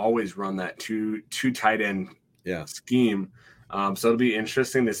 you know, always run that two tight end scheme. So it'll be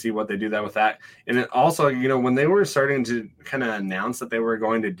interesting to see what they do that with that. And it also, when they were starting to kind of announce that they were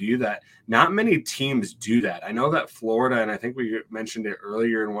going to do that, not many teams do that. I know that Florida, and I think we mentioned it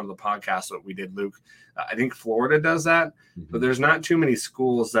earlier in one of the podcasts that we did, Luke. I think Florida does that, but there's not too many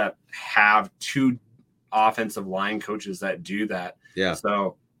schools that have 2 offensive line coaches that do that. Yeah.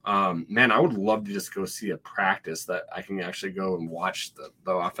 So, man, I would love to just go see a practice that I can actually go and watch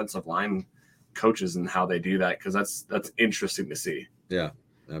the offensive line coaches and how they do that, because that's interesting to see. Yeah,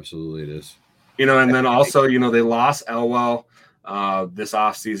 absolutely it is. And then also, they lost Elwell this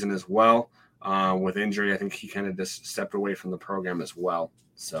offseason as well with injury. I think he kind of just stepped away from the program as well.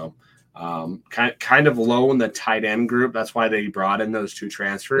 So kind of low in the tight end group. That's why they brought in those 2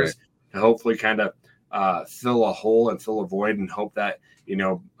 transfers to hopefully kind of fill a hole and fill a void, and hope that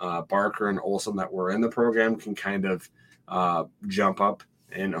Barker and Olsen that were in the program can kind of jump up.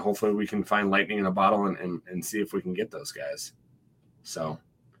 And hopefully we can find lightning in a bottle and see if we can get those guys. So,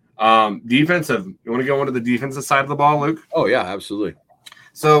 defensive. You want to go into the defensive side of the ball, Luke? Oh, yeah, absolutely.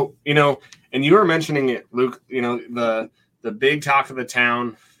 So, and you were mentioning it, Luke, the big talk of the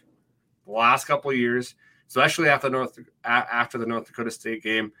town the last couple of years, especially after the North Dakota State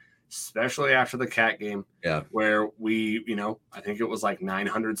game, especially after the Cat game, where we, I think it was like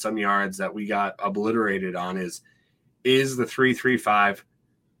 900 some yards that we got obliterated on is the 3-3-5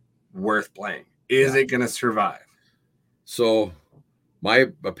 worth playing? Is it going to survive? So my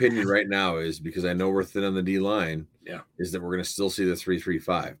opinion right now is, because I know we're thin on the D line, is that we're going to still see the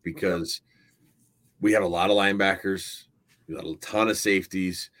 3-3-5, because we have a lot of linebackers, we got a ton of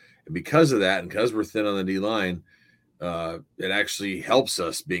safeties, and because of that, and because we're thin on the D line, it actually helps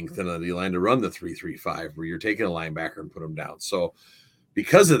us being thin on the D line to run the 3-3-5, where you're taking a linebacker and put them down. So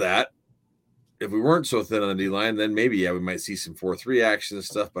because of that, if we weren't so thin on the D line, then maybe, we might see some 4-3 action and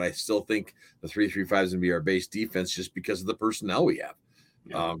stuff, but I still think the 3-3-5 is going to be our base defense, just because of the personnel we have.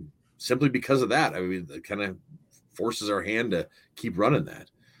 Simply because of that. I mean, it kind of forces our hand to keep running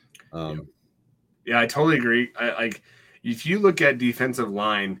that. I totally agree. If you look at defensive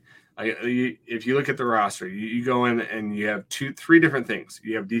line, if you look at the roster, you go in and you have 3 different things.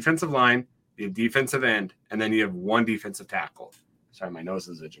 You have defensive line, you have defensive end, and then you have 1 defensive tackle. Sorry, my nose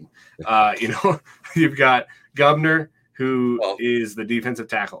is itching. You've got Gubner, who is the defensive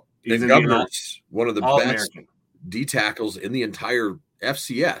tackle. He's Gubner's one of the best American D tackles in the entire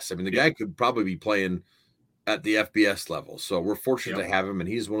FCS. I mean, the guy could probably be playing at the FBS level. So we're fortunate to have him, and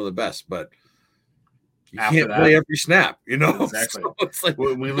he's one of the best. But you can't play every snap, Exactly. So it's like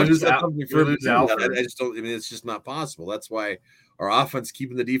we lose Alfred. I just don't. I mean, it's just not possible. That's why our offense,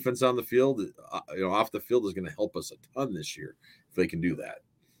 keeping the defense on the field, off the field, is going to help us a ton this year if they can do that.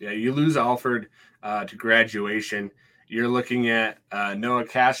 Yeah, you lose Alfred to graduation. You're looking at Noah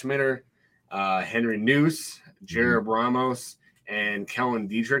Cashmitter, Henry Noose, Jared Ramos, and Kellen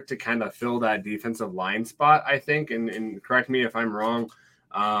Dietrich to kind of fill that defensive line spot, I think. And correct me if I'm wrong,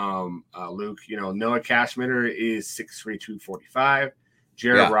 Luke. Noah Cashmitter is 6'3", 245.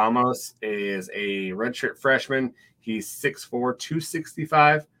 Jared Ramos is a redshirt freshman. He's 6'4",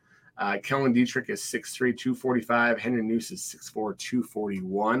 265. Kellen Dietrich is 6'3", 245. Henry Noose is 6'4",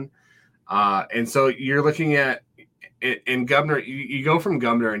 241. And so you're looking at in Gubner, you go from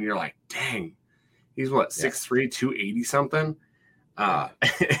Gubner and you're like, dang, he's what, 6'3", 280 something.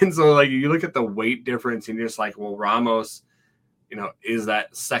 And so like you look at the weight difference and you're just like, well, Ramos, is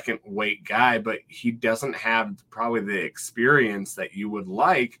that second weight guy, but he doesn't have probably the experience that you would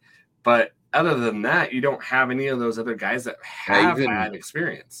like. But other than that, you don't have any of those other guys that have had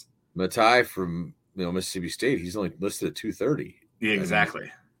experience. Matai from Mississippi State, he's only listed at 230. Yeah,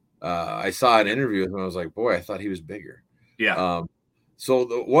 exactly. I saw an interview with him. I was like, boy, I thought he was bigger. Yeah. So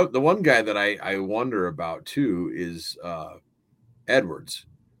the one guy that I wonder about too is Edwards.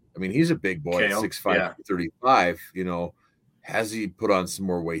 I mean, he's a big boy, 6'5", 35. Has he put on some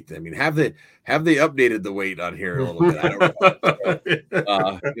more weight? I mean, have they updated the weight on here a little bit?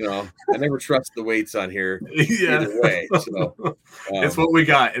 I don't know. I never trust the weights on here either way. So it's what we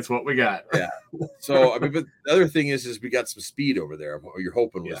got. It's what we got. Yeah. So I mean, but the other thing is we got some speed over there. You're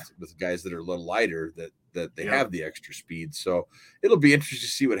hoping with guys that are a little lighter that they have the extra speed. So it'll be interesting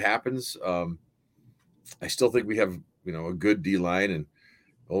to see what happens. I still think we have a good D line, and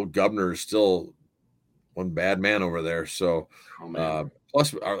old Gubner is still one bad man over there. So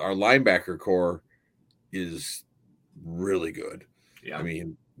plus our linebacker core is really good. Yeah. I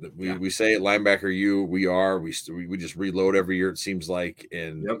mean, we say at linebacker we just reload every year, it seems like.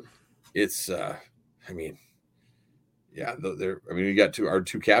 And it's we got our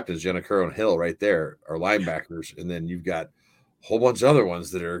two captains, Jenna Currow and Hill, right there, our linebackers, and then you've got a whole bunch of other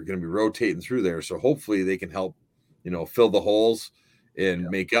ones that are going to be rotating through there. So hopefully they can help fill the holes and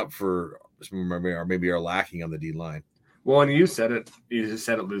make up for maybe are lacking on the D line. Well, and you said it,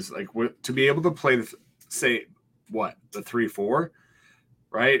 Luz, like to be able to play the 3-4,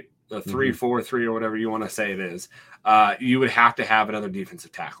 right? The 3-4-3 or whatever you want to say it is. You would have to have another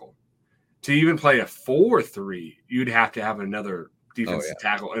defensive tackle. To even play a 4-3, you'd have to have another defensive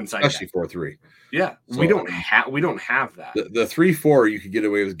tackle inside. Especially 4-3. Yeah, so, we don't have that. The 3-4 you could get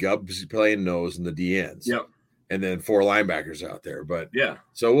away with Gubbs playing nose and the D ends. Yep. And then 4 linebackers out there. But yeah.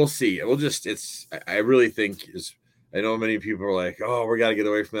 So we'll see. I really think I know many people are like, oh, we got to get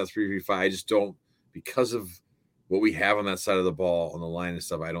away from that 3-3-5. I just don't, because of what we have on that side of the ball on the line and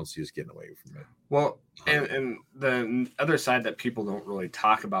stuff, I don't see us getting away from it. Well, and the other side that people don't really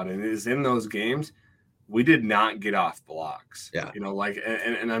talk about it is in those games, we did not get off blocks. Yeah.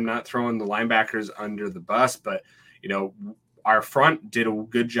 And I'm not throwing the linebackers under the bus, but, our front did a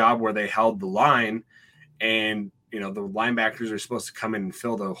good job where they held the line, and, the linebackers are supposed to come in and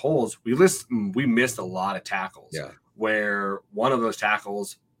fill the holes. We missed a lot of tackles where one of those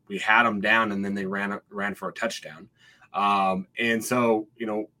tackles, we had them down and then they ran for a touchdown. And so,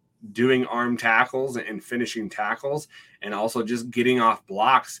 doing arm tackles and finishing tackles and also just getting off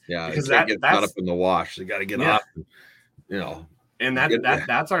blocks. Yeah. Because that's caught up in the wash. They got to get off, And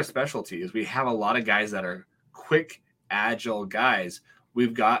that's our specialty is we have a lot of guys that are quick, agile guys.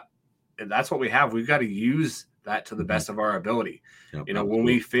 That's what we have. We've got to use that to the best of our ability. Yep, when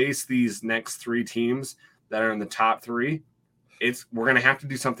we face these next 3 teams that are in the top 3, we're going to have to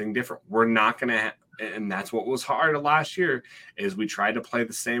do something different. We're not going to and that's what was hard last year is we tried to play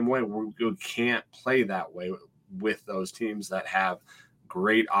the same way. We can't play that way with those teams that have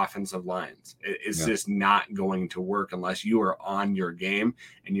great offensive lines. It's just not going to work unless you are on your game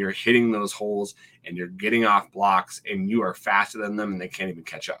and you're hitting those holes and you're getting off blocks and you are faster than them and they can't even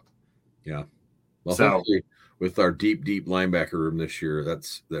catch up. Yeah. Well, so with our deep linebacker room this year,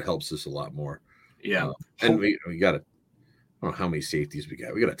 that helps us a lot more. Yeah. And we got I don't know how many safeties we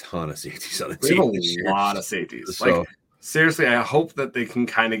got. We got a ton of safeties on the team. We have a lot of safeties. So, seriously, I hope that they can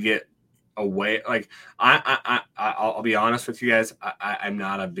kind of get away. Like I'll be honest with you guys. I'm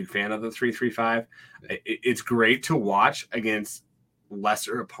not a big fan of the 3-3-5. It's great to watch against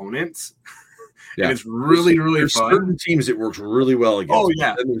lesser opponents. Yeah, and it's really there's fun. Certain teams it works really well against. Oh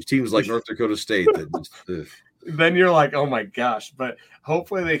yeah, and there's teams like North Dakota State that just. Then you're like, oh my gosh! But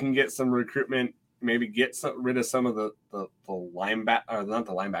hopefully they can get some recruitment. Maybe get rid of some of the not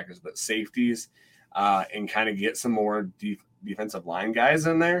the linebackers, but safeties, and kind of get some more defensive line guys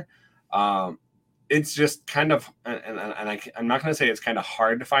in there. It's just kind of, and I'm not going to say it's kind of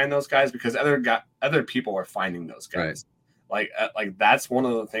hard to find those guys because other people are finding those guys. Right. Like that's one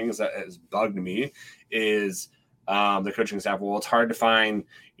of the things that has bugged me is the coaching staff. Well, it's hard to find,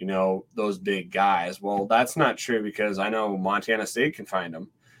 those big guys. Well, that's not true because I know Montana State can find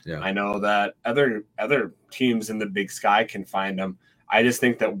them. Yeah. I know that other teams in the Big Sky can find them. I just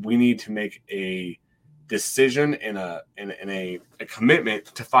think that we need to make a decision and a commitment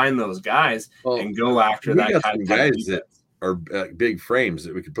to find those guys and go after that kind of guys that are big frames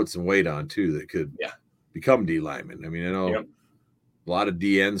that we could put some weight on too that could become D linemen. I mean, I know a lot of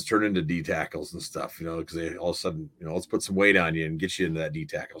DNs turn into D tackles and stuff, because they all of a sudden, let's put some weight on you and get you into that D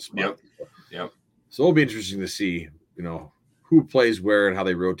tackle spot. Yep. So it'll be interesting to see, who plays where and how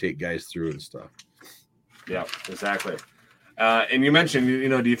they rotate guys through and stuff. Yeah, exactly. And you mentioned,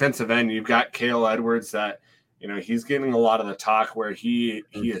 defensive end. You've got Cale Edwards that, he's getting a lot of the talk where he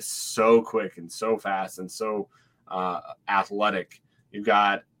is so quick and so fast and so athletic. You've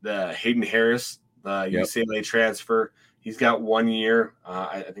got the Hayden Harris, the UCLA transfer. He's got 1 year.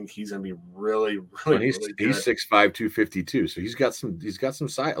 I think he's going to be really good. He's 6'5", 252. So he's got some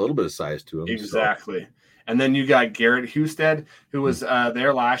size, a little bit of size to him. Exactly. So. And then you got Garrett Husted, who was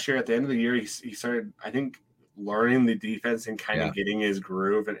there last year. At the end of the year, he started, I think, learning the defense and kind of getting his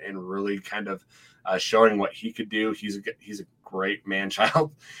groove and really kind of showing what he could do. He's a great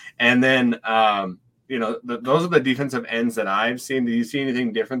man-child. And then, those are the defensive ends that I've seen. Do you see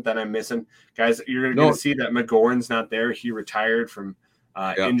anything different that I'm missing? Guys, you're going to see that McGorn's not there. He retired from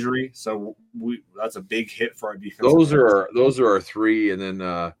injury. So that's a big hit for our defense. Those are our 3. And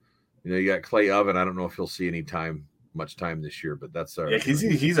then, you got Clay Oven. I don't know if he'll see much time this year, but that's our. Yeah,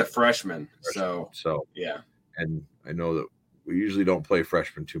 he's a freshman. So yeah. And I know that we usually don't play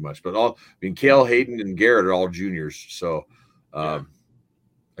freshmen too much, but Cale, Hayden, and Garrett are all juniors. So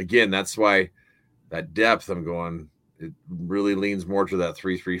again, that's why that depth it really leans more to that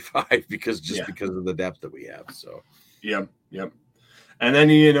 3-3-5 because of the depth that we have. So yep. And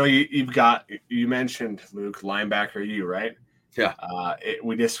then you mentioned Luke linebacker, right? Yeah.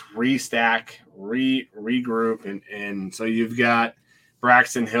 We just restack, regroup, and so you've got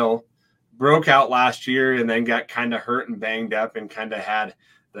Braxton Hill broke out last year and then got kind of hurt and banged up and kind of had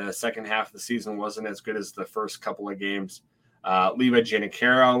the second half of the season wasn't as good as the first couple of games. Levi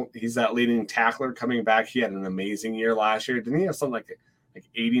Janicaro, he's that leading tackler coming back. He had an amazing year last year. Didn't he have something like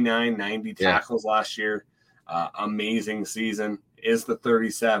 89, 90 tackles last year? Amazing season. Is the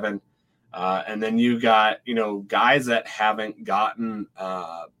 37. And then you got, guys that haven't gotten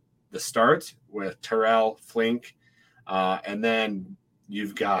the start with Terrell, Flink. And then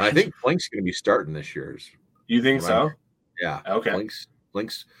you've got. I think Flink's going to be starting this year. You think so? Yeah. Okay.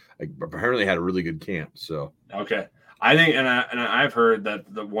 Flink's apparently had a really good camp. So. Okay. I think, and I've heard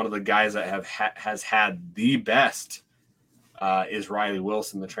that one of the guys that has had the best is Riley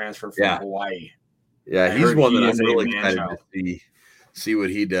Wilson, the transfer from Hawaii. Yeah, he's one that I'm really excited to see what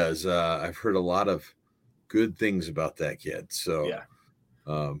he does. I've heard a lot of good things about that kid. So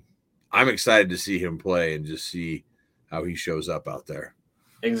I'm excited to see him play and just see how he shows up out there.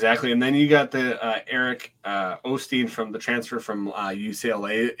 Exactly. And then you got the Eric Osteen from the transfer from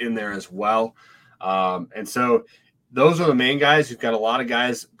UCLA in there as well. And so those are the main guys. You've got a lot of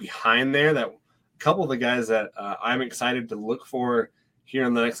guys behind there a couple of the guys that I'm excited to look for here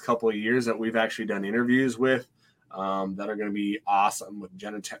in the next couple of years that we've actually done interviews with that are going to be awesome with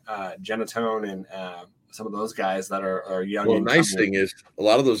Genatone and some of those guys that are young. Well, the nice thing is a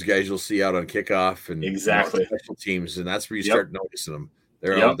lot of those guys you'll see out on kickoff and special teams, and that's where you start noticing them.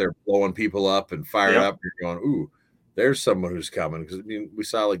 They're out there blowing people up and fired up. You're going, ooh, there's someone who's coming. Because, we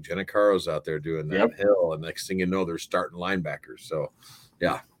saw like Janicaro's out there doing that hill, and next thing you know, they're starting linebackers. So,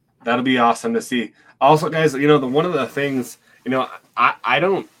 yeah. That'll be awesome to see. Also, guys, one of the things, I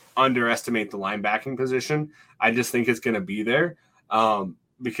don't underestimate the linebacking position. I just think it's going to be there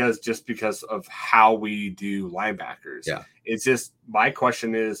because of how we do linebackers. Yeah. It's just my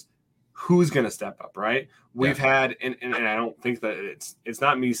question is, who's going to step up, right? We've had, and I don't think that it's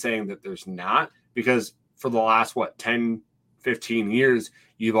not me saying that there's not, because for the last, 10, 15 years,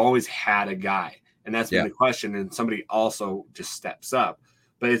 you've always had a guy. And that's been the question. And somebody also just steps up.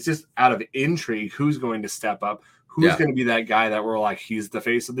 But it's just out of intrigue, who's going to step up? Who's going to be that guy that we're like, he's the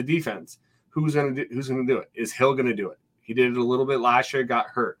face of the defense? Who's going to do it? Is Hill going to do it? He did it a little bit last year, got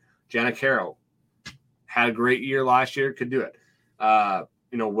hurt. Janicaro had a great year last year, could do it.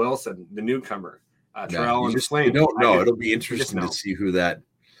 Wilson, the newcomer, Terrell and Flink. You don't know. It'll be interesting to see who that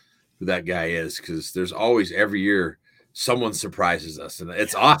guy is, because there's always every year someone surprises us, and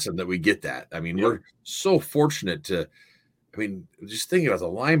it's awesome that we get that. I mean, we're so fortunate to. I mean, just thinking about the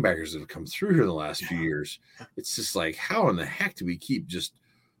linebackers that have come through here in the last few years, it's just like, how in the heck do we keep just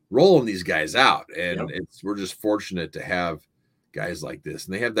rolling these guys out? And we're just fortunate to have guys like this,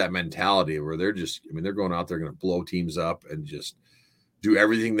 and they have that mentality where they're just, they're going out there going to blow teams up and just do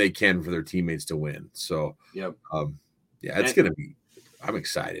everything they can for their teammates to win. So, it's going to be. I'm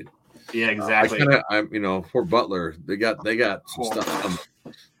excited. Yeah, exactly. Poor Butler. They got some stuff.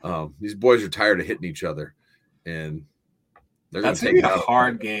 These boys are tired of hitting each other, and that's gonna be a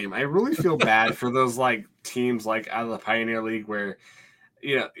hard game. I really feel bad for those teams out of the Pioneer League where,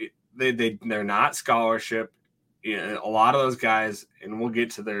 they're not scholarship. A lot of those guys, and we'll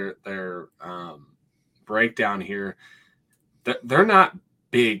get to their breakdown here. They're not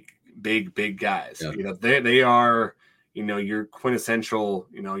big guys. Yeah. They are. Your quintessential.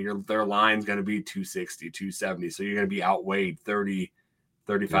 Their line's going to be 260, 270. So you're going to be outweighed 30,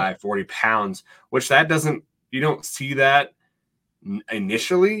 35, 40 pounds. Which you don't see that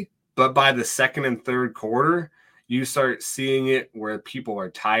initially, but by the second and third quarter, you start seeing it where people are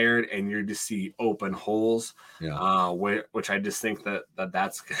tired and you just see open holes, which I just think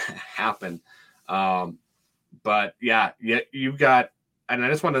that's going to happen. But you've got, and I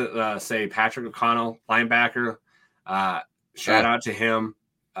just want to say Patrick O'Connell, linebacker, shout out to him.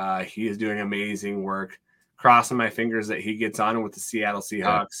 He is doing amazing work. Crossing my fingers that he gets on with the Seattle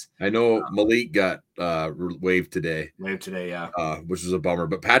Seahawks. I know Malik got waived today. Which was a bummer.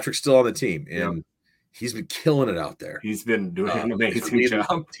 But Patrick's still on the team, and he's been killing it out there. He's been doing an amazing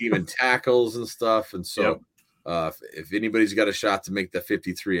job. Team and tackles and stuff. And so if anybody's got a shot to make the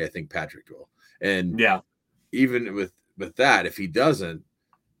 53, I think Patrick will. And even with that, if he doesn't,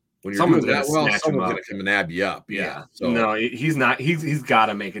 when you're doing that well, someone's going to come and nab you up. Yeah. So, no, he's not. He's got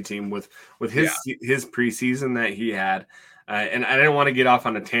to make a team with his preseason that he had. And I didn't want to get off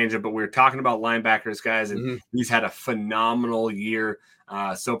on a tangent, but we were talking about linebackers, guys, and he's had a phenomenal year.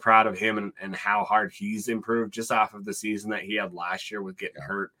 So proud of him and how hard he's improved just off of the season that he had last year with getting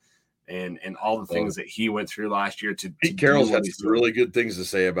hurt and all the things that he went through last year. Pete Carroll's had some really good things to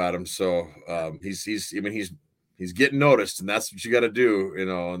say about him. So he's he's getting noticed, and that's what you got to do, in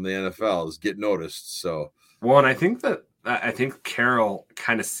the NFL is get noticed. So, well, and I think Carroll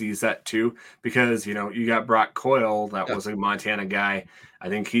kind of sees that too, because you got Brock Coyle, that was a Montana guy. I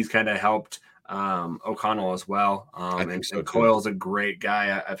think he's kind of helped O'Connell as well. And Coyle's a great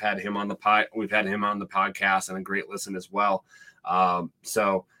guy. I've had him on the we've had him on the podcast, and a great listen as well.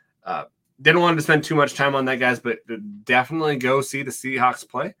 Didn't want to spend too much time on that, guys, but definitely go see the Seahawks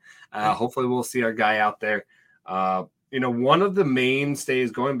play. Hopefully we'll see our guy out there. One of the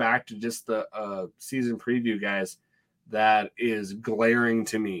mainstays, going back to just the season preview, guys, that is glaring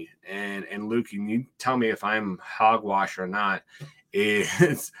to me, and Luke, can you tell me if I'm hogwash or not,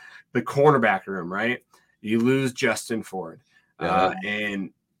 is the cornerback room, right? You lose Justin Ford.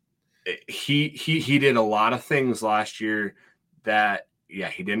 And he did a lot of things last year that,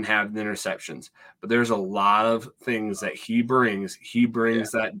 he didn't have the interceptions, but there's a lot of things that he brings. He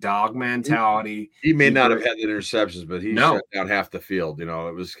brings that dog mentality. He may not have had the interceptions, but he shut down half the field. It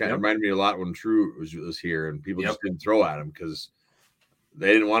was kind of reminded me a lot when True was here, and people just didn't throw at him because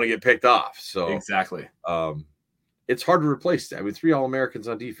they didn't want to get picked off. So exactly. It's hard to replace that. I mean, 3 All-Americans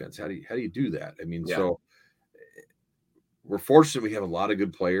on defense. How do you do that? I mean, so we're fortunate we have a lot of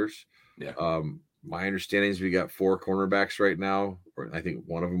good players. Yeah. My understanding is we got 4 cornerbacks right now. I think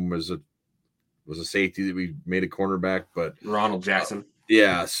one of them was a safety that we made a cornerback, but Ronald Jackson.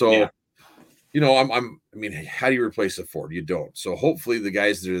 So, how do you replace a Ford? You don't. So hopefully the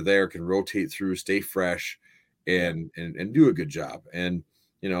guys that are there can rotate through, stay fresh, and do a good job. And,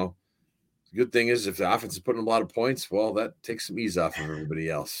 the good thing is if the offense is putting a lot of points, well, that takes some ease off of everybody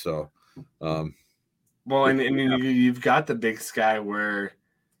else. So, you've got the Big Sky where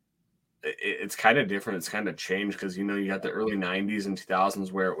it's kind of different. It's kind of changed because, you got the early 90s and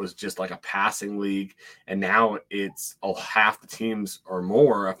 2000s where it was just like a passing league. And now it's half the teams or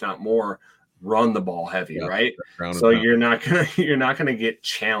more, if not more, run the ball heavy, right? So you're not gonna get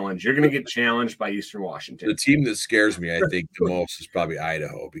challenged. You're gonna get challenged by Eastern Washington. The team that scares me, I think, the most is probably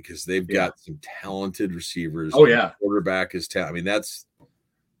Idaho, because they've got some talented receivers. Oh yeah, the quarterback is talented.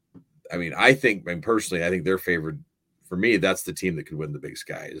 I think personally, I think they're favored. For me, that's the team that could win the Big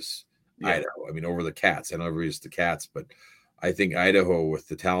Sky is Idaho. Over the Cats. I know everybody's the Cats, but I think Idaho, with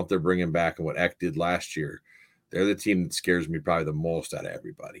the talent they're bringing back and what Eck did last year, they're the team that scares me probably the most out of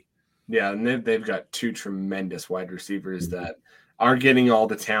everybody. Yeah, and they've got 2 tremendous wide receivers that are getting all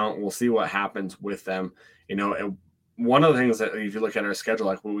the talent. We'll see what happens with them. And one of the things that, if you look at our schedule,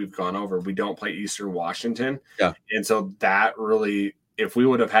 like what we've gone over, we don't play Eastern Washington. Yeah. And so that really, if we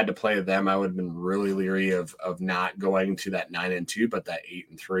would have had to play them, I would have been really leery of not going to that 9-2, but that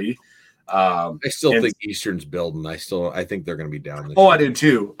 8-3. I still think Eastern's building. I think they're going to be down this year.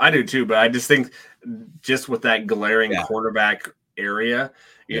 I do too. But I just think just with that glaring quarterback area.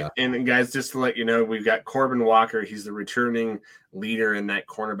 Yeah. And guys, just to let you know, we've got Corbin Walker. He's the returning leader in that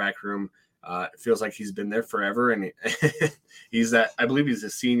cornerback room. It feels like he's been there forever. And I believe he's a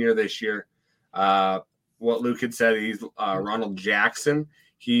senior this year. What Luke had said, he's Ronald Jackson.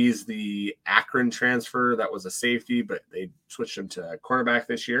 He's the Akron transfer that was a safety, but they switched him to cornerback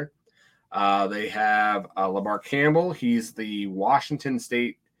this year. They have Lamar Campbell. He's the Washington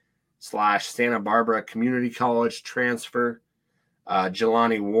State / Santa Barbara Community College transfer.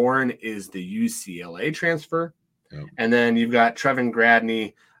 Jelani Warren is the UCLA transfer. Yep. And then you've got Trevin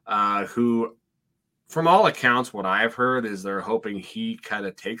Gradney, who, from all accounts, what I've heard is they're hoping he kind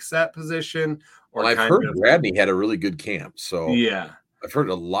of takes that position. I've heard Gradney had a really good camp. So yeah, I've heard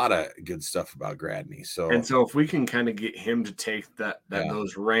a lot of good stuff about Gradney. So if we can kind of get him to take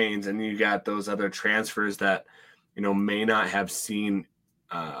those reins, and you got those other transfers that may not have seen.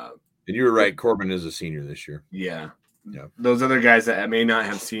 And you were right, Corbin is a senior this year. Yeah. Those other guys that may not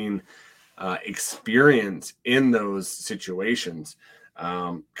have seen experience in those situations,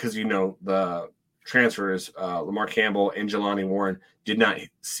 because the transfers, Lamar Campbell and Jelani Warren did not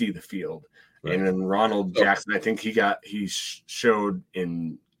see the field. Right. And then Ronald Jackson, I think he showed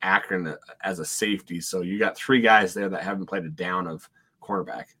in Akron as a safety. So you got 3 guys there that haven't played a down of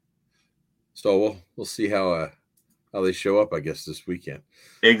cornerback. So we'll see how they show up, I guess, this weekend.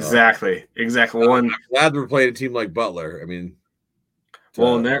 Exactly. I'm glad we're playing a team like Butler. And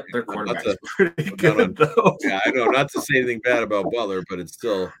their quarterback's pretty good, though. Yeah, I know. Not to say anything bad about Butler, but it's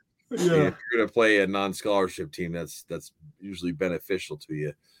still, if you're going to play a non-scholarship team, that's usually beneficial to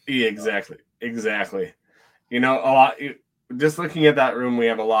you. Yeah, exactly. A lot. Just looking at that room, we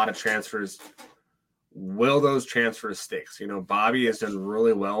have a lot of transfers. Will those transfers stick? Bobby has done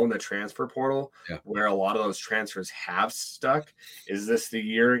really well in the transfer portal, where a lot of those transfers have stuck. Is this the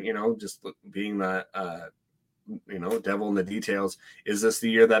year, just being the devil in the details. Is this the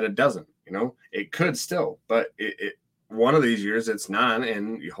year that it doesn't? It could still, but it one of these years it's not,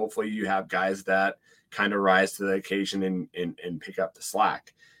 and hopefully you have guys that kind of rise to the occasion and pick up the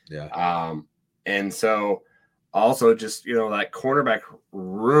slack. Yeah. And so also just that cornerback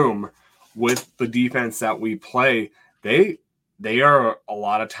room with the defense that we play, they are a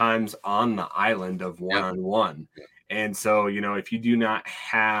lot of times on the island of one-on-one. Yep. And so, if you do not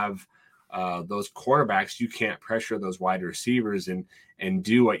have those quarterbacks, you can't pressure those wide receivers and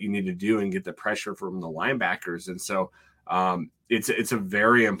do what you need to do and get the pressure from the linebackers. And so it's a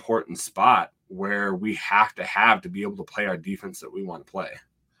very important spot where we have to be able to play our defense that we want to play.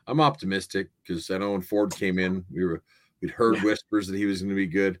 I'm optimistic because I know when Ford came in, we'd heard whispers that he was going to be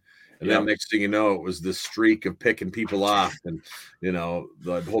good. And then next thing you know, it was this streak of picking people off. And,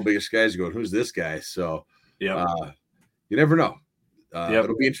 the whole biggest guy's going, who's this guy? So you never know.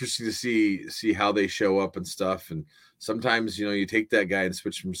 It'll be interesting to see how they show up and stuff. And sometimes, you take that guy and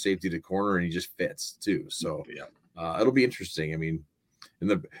switch from safety to corner and he just fits too. So it'll be interesting. I mean,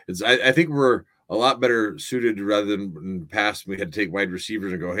 I think we're a lot better suited rather than in the past we had to take wide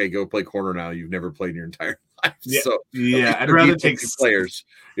receivers and go, hey, go play corner now. You've never played in your entire life. Yeah. So I'd rather take players,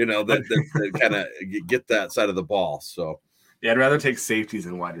 that kind of get that side of the ball. So I'd rather take safeties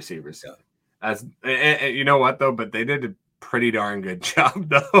than wide receivers. And you know what though? But they did a pretty darn good job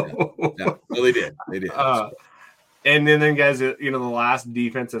though. Well, they did. And then guys, the last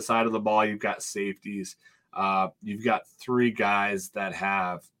defensive side of the ball, you've got safeties. You've got three guys that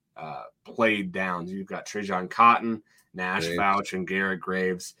have played downs. You've got Trajan Cotton, Nash Fouch, and Garrett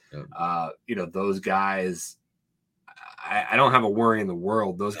Graves. Those guys, I don't have a worry in the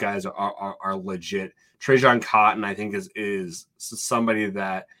world. Those guys are legit. Trajan Cotton, I think, is somebody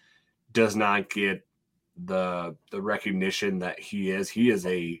that does not get the recognition that he is. He is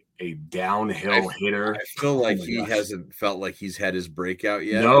a downhill hitter. I feel like he hasn't felt like he's had his breakout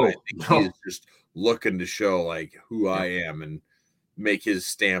yet. No, I think he is just looking to show like who I am and make his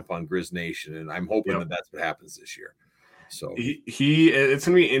stamp on Grizz Nation, and I'm hoping that that's what happens this year. So it's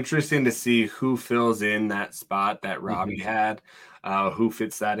gonna be interesting to see who fills in that spot that Robbie had, who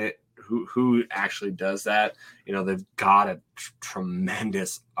fits that who actually does that. They've got a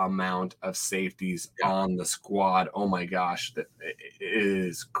tremendous amount of safeties on the squad. Oh my gosh, that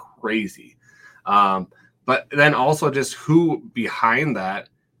is crazy. But then also just who behind that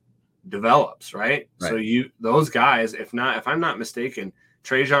develops, right? So those guys, if I'm not mistaken,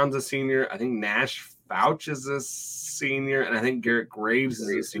 Trajan's a senior. I think Nash Fouch is a senior, and I think Garrett Graves is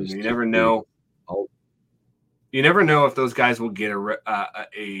a senior. You never know. You never know if those guys will get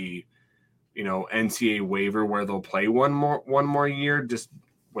a NCAA waiver where they'll play one more year, just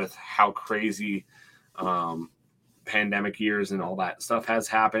with how crazy pandemic years and all that stuff has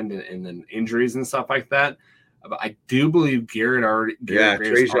happened, and then injuries and stuff like that. But I do believe Garrett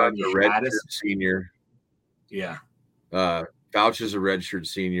Graves already a redshirt senior. Yeah. Fouch is a redshirt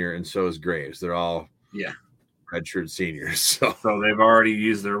senior, and so is Graves. They're all redshirt seniors. So they've already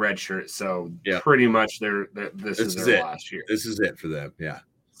used their redshirt. So pretty much this is their last year. This is it for them. Yeah.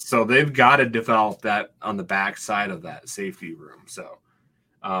 So they've got to develop that on the back side of that safety room. So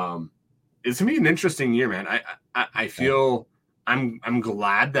it's gonna be an interesting year, man. I feel I'm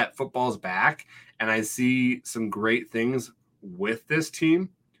glad that football's back. And I see some great things with this team.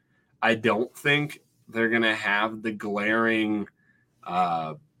 I don't think they're going to have the glaring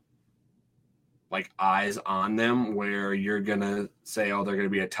eyes on them where you're going to say, oh, they're going to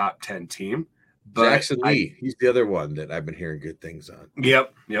be a top 10 team. But Jackson Lee, he's the other one that I've been hearing good things on.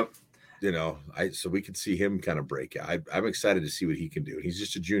 Yep. So we could see him kind of break out. I'm excited to see what he can do. He's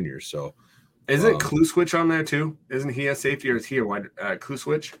just a junior. So isn't Clue Switch on there too? Isn't he a safety or is he a wide Clue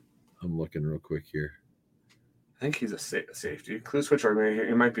Switch? I'm looking real quick here. I think he's a safety. Clue Switch, or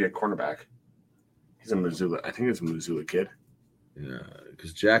he might be a cornerback. He's a Missoula. I think it's a Missoula kid. Yeah,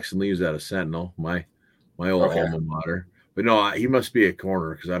 because Jackson Lee was out of Sentinel, my old alma mater. But no, he must be a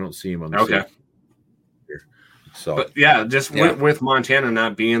corner because I don't see him on the safety here. So, but with Montana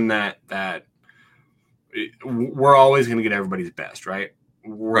not being that we're always going to get everybody's best, right?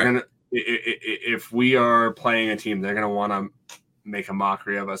 We're gonna if we are playing a team, they're going to want to make a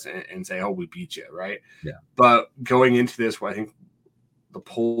mockery of us and say, oh, we beat you, right? Yeah. But going into this, I think the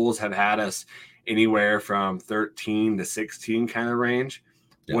polls have had us anywhere from 13 to 16 kind of range,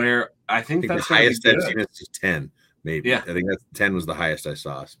 where I think that's the highest I've seen is 10, maybe. Yeah. I think 10 was the highest I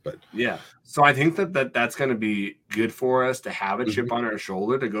saw. But so I think that's going to be good for us to have a chip on our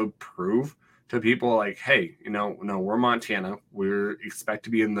shoulder to go prove to people like, hey, we're Montana. We expect to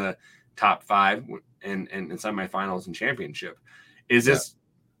be in the top 5 and semifinals and championship. Is this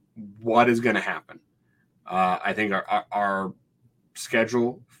what is going to happen? I think our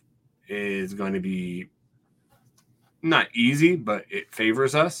schedule is going to be not easy, but it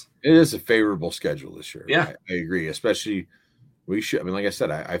favors us. It is a favorable schedule this year. Yeah, I agree. Especially we should. I mean, like I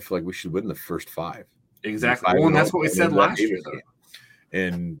said, I feel like we should win the first 5. exactly. Well, and that's what we said last year, though.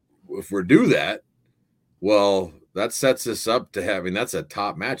 And if we do that, well, that sets us up to have. I mean, that's a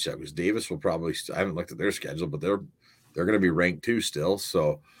top matchup because Davis will probably. I haven't looked at their schedule, but they're going to be ranked 2 still.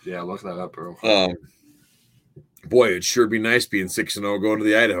 So yeah, look that up, bro. Boy, it'd sure be nice being 6-0 going to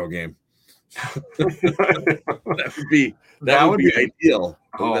the Idaho game. that would be ideal.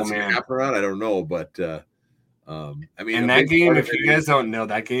 Oh, that's man, happen around. I don't know, but I mean, and that game, if you guys don't know,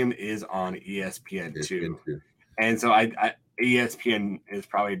 that game is on ESPN too. And so ESPN is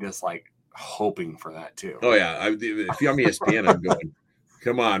probably just like hoping for that too. Oh yeah, if you're on ESPN, I'm going.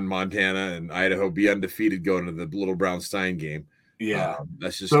 Come on, Montana and Idaho, be undefeated going to the Little Brown Stein game. Yeah,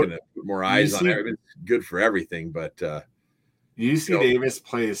 that's just going to put more eyes on it. It's good for everything, but UC Davis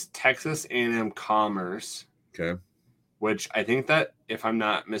plays Texas A&M Commerce. Okay, which I think that, if I'm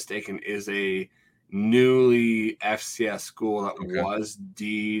not mistaken, is a newly FCS school that was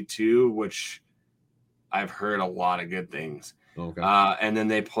D2, which I've heard a lot of good things. Okay, and then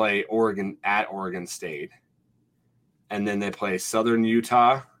they play Oregon at Oregon State. And then they play Southern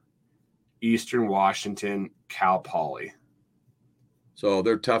Utah, Eastern Washington, Cal Poly. So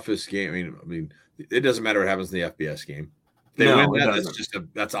their toughest game. I mean, it doesn't matter what happens in the FBS game. If they win that,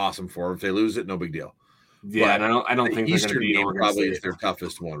 that's awesome for them. If they lose it, no big deal. Yeah, but and I don't think Eastern they're going to be game Oregon probably State. is their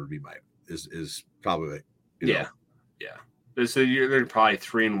toughest one. Would be is probably yeah. So they're probably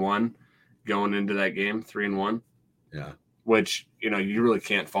 3-1 going into that game. 3-1. Yeah. Which, you really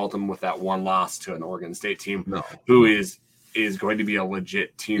can't fault them with that one loss to an Oregon State team who is going to be a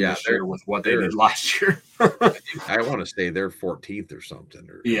legit team this year with what they did last year. I want to say they're 14th or something.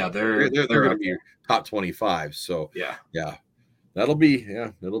 They're going to be top 25. So yeah, it'll be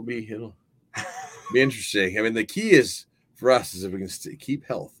interesting. I mean, the key is for us is if we can keep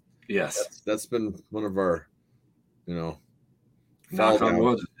health. Yes, that's been one of our, knock on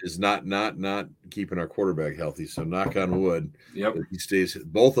wood is not keeping our quarterback healthy. So knock on wood. Yep. He stays,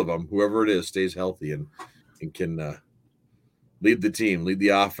 both of them, whoever it is, stays healthy and can lead the team, lead the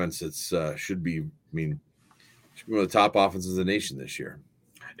offense. It's should be one of the top offenses in the nation this year.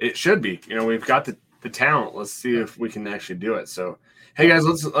 It should be. We've got the talent. Let's see if we can actually do it. So, hey guys,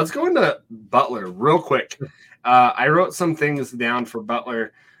 let's go into Butler real quick. I wrote some things down for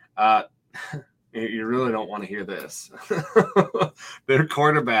Butler. You really don't want to hear this. Their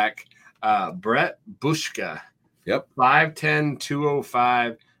quarterback, Brett Bushka. Yep. 5'10",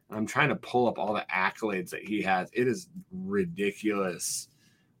 205. I'm trying to pull up all the accolades that he has. It is ridiculous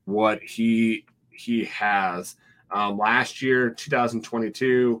what he has. Last year,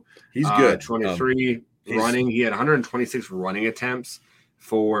 2022, he's good. 23 running. He had 126 running attempts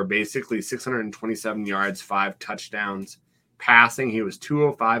for basically 627 yards, 5 touchdowns. Passing, he was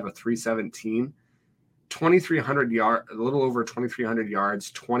 205 of 317. 2,300 yards, a little over 2,300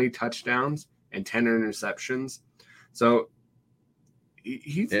 yards, 20 touchdowns, and 10 interceptions. So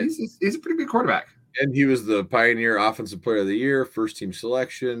he's a pretty good quarterback. And he was the Pioneer Offensive Player of the Year, first team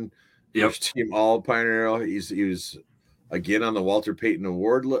selection, first team All Pioneer. He was again on the Walter Payton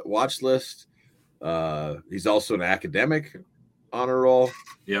Award watch list. He's also an academic honor roll.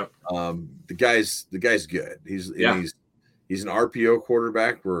 Yep. The guy's good. He's an RPO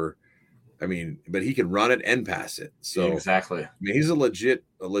quarterback but he can run it and pass it. So exactly. He's a legit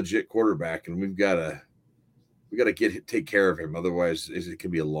quarterback, and we've got to take care of him. Otherwise, it could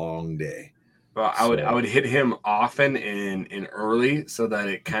be a long day. Well, I would hit him often and early so that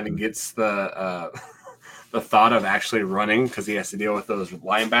it kind of gets the thought of actually running, because he has to deal with those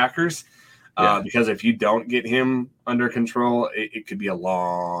linebackers. Because if you don't get him under control, it could be a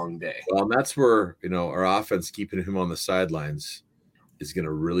long day. Well, and that's where our offense keeping him on the sidelines is going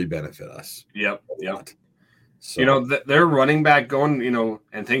to really benefit us. Yep. So, their running back going,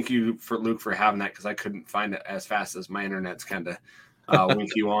 and thank you for Luke for having that, because I couldn't find it as fast as my internet's kind of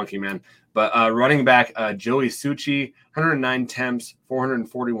winky wonky, man. But running back Joey Succi, 109 attempts,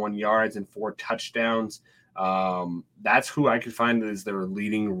 441 yards, and 4 touchdowns. That's who I could find as their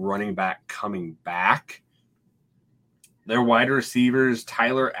leading running back coming back. Their wide receivers,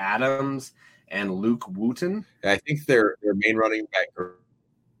 Tyler Adams and Luke Wooten. I think their main running back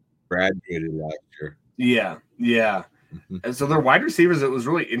graduated last year. Yeah. Mm-hmm. And so their wide receivers, it was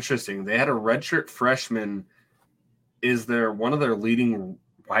really interesting. They had a redshirt freshman one of their leading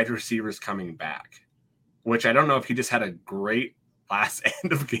wide receivers coming back, which I don't know if he just had a great last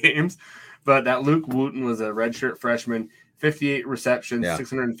end of games, but that Luke Wooten was a redshirt freshman, 58 receptions, Yeah.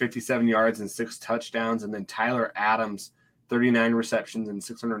 657 yards, and 6 touchdowns. And then Tyler Adams, 39 receptions and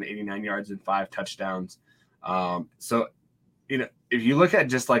 689 yards and 5 touchdowns. So, if you look at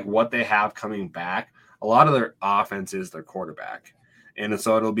just like what they have coming back, a lot of their offense is their quarterback. And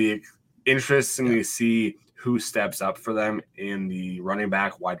so it'll be interesting to see who steps up for them in the running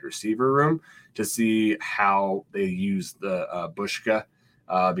back wide receiver room to see how they use the Bushka.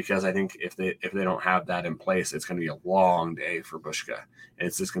 Because I think if they don't have that in place, it's going to be a long day for Bushka. And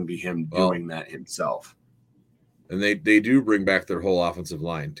it's just going to be him doing that himself. And they do bring back their whole offensive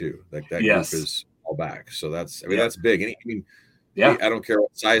line too. Like that group is all back. So that's big. And I don't care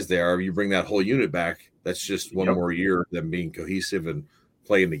what size they are. If you bring that whole unit back, that's just one more year of them being cohesive and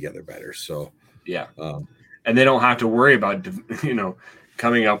playing together better. So and they don't have to worry about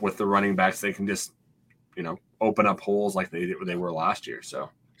coming up with the running backs. They can just open up holes like they were last year.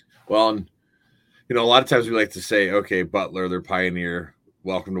 So, well, and a lot of times we like to say, okay, Butler, they're Pioneer.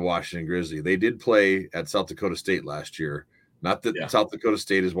 Welcome to Washington Grizzly. They did play at South Dakota State last year. Not that South Dakota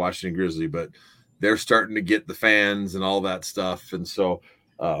State is Washington Grizzly, but they're starting to get the fans and all that stuff. And so,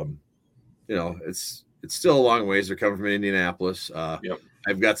 it's still a long ways. They're coming from Indianapolis.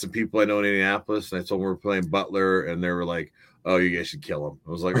 I've got some people I know in Indianapolis, and I told them we're playing Butler, and they were like, "Oh, you guys should kill them."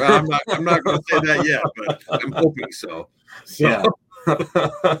 I was like, "Well, I'm not going to say that yet, but I'm hoping so." Yeah.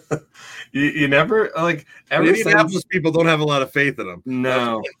 you never Indianapolis people don't have a lot of faith in them.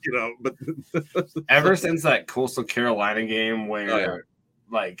 No, but ever since that Coastal Carolina game where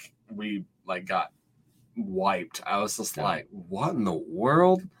we got wiped, I was just like, "What in the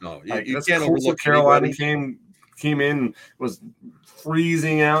world?" No, you can't overlook Carolina came in, was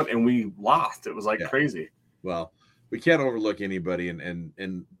freezing out, and we lost. It was crazy. Well, we can't overlook anybody,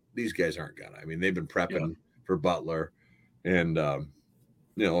 and these guys aren't gonna. I mean, they've been prepping for Butler, and I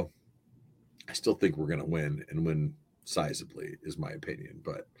still think we're gonna win and win sizably, is my opinion.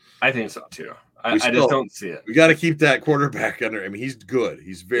 But I think so too. I just don't see it. We got to keep that quarterback under. I mean, he's good.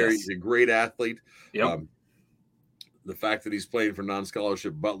 He's he's a great athlete. Yep. The fact that he's playing for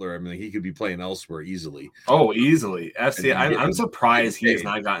non-scholarship Butler, I mean, he could be playing elsewhere easily. Oh, easily. FC. I'm surprised he has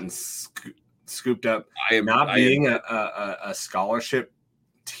not gotten scooped up. Being a scholarship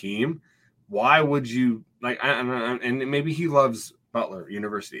team, why would you and maybe he loves Butler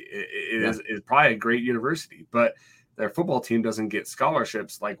University. It is probably a great university, but their football team doesn't get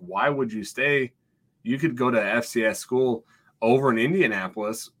scholarships. Like, why would you stay? You could go to FCS school over in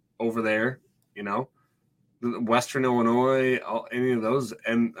Indianapolis over there, Western Illinois, any of those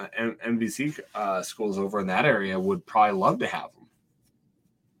MVC schools over in that area would probably love to have them.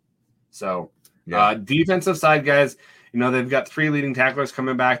 So, defensive side, guys, they've got 3 leading tacklers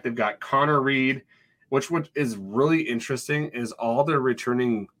coming back. They've got Connor Reed, which is really interesting is all their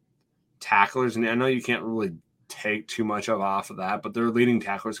returning tacklers. And I know you can't really take too much off of that, but their leading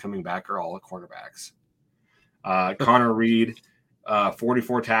tacklers coming back are all the quarterbacks. Connor Reed,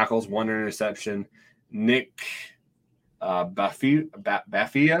 44 tackles, 1 interception. Nick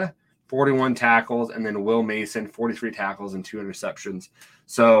Baffia, 41 tackles, and then Will Mason, 43 tackles and 2 interceptions.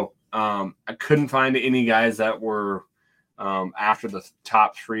 So I couldn't find any guys that were after the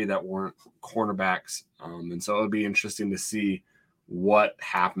top 3 that weren't cornerbacks. And so it would be interesting to see what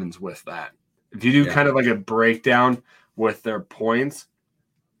happens with that. If you do kind of like a breakdown with their points,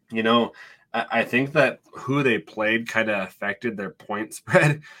 I think that who they played kind of affected their point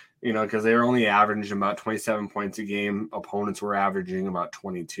spread. Because they were only averaging about 27 points a game. Opponents were averaging about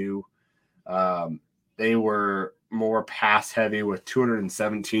 22. They were more pass heavy with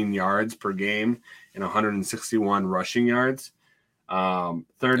 217 yards per game and 161 rushing yards.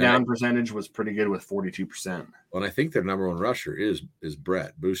 Third down percentage was pretty good with 42%. Well, I think their number 1 rusher is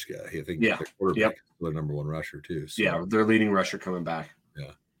Brett Bushka. I think their quarterback is their number 1 rusher too. So. Yeah, their leading rusher coming back.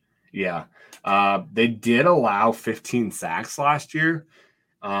 Yeah. They did allow 15 sacks last year.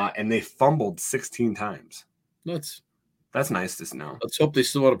 And they fumbled 16 times. That's nice to know. Let's hope they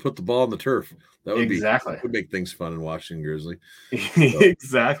still want to put the ball on the turf. That would would make things fun in Washington Grizzly.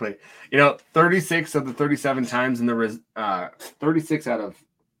 Exactly. 36 of the 37 times in the 36 out of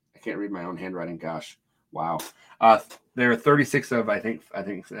I can't read my own handwriting. Gosh, wow. There are 36 of I think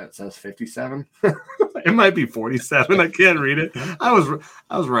that says 57. It might be 47. I can't read it. I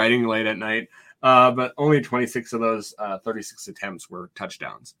was writing late at night. But only 26 of those 36 attempts were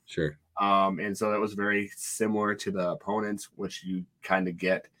touchdowns. Sure. And so that was very similar to the opponents, which you kind of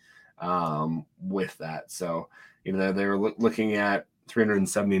get with that. So, they were looking at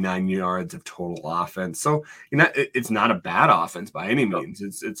 379 yards of total offense. So, it's not a bad offense by any means.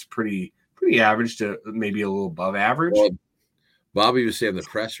 It's pretty average to maybe a little above average. Well, Bobby was saying the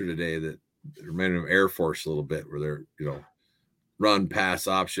presser today that it reminded him of Air Force a little bit, where they're, run pass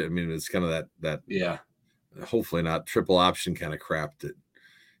option. I mean, it's kind of that hopefully not triple option kind of crap that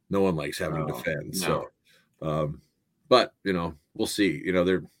no one likes having to defend. No. So, but we'll see.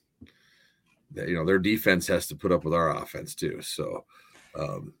 Their defense has to put up with our offense too. So,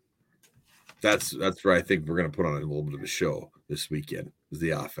 that's where I think we're going to put on a little bit of a show this weekend. Is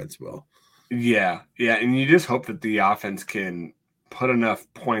the offense will? Yeah, and you just hope that the offense can put enough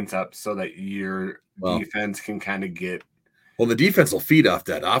points up so that your defense can kind of get. Well, the defense will feed off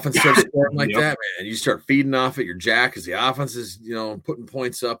that. Offense starts scoring like that, man. You start feeding off it. Your jack as the offense is, putting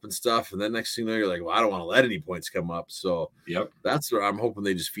points up and stuff. And then next thing you know, you're like, well, I don't want to let any points come up. So that's where I'm hoping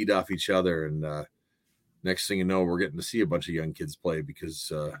they just feed off each other. And next thing you know, we're getting to see a bunch of young kids play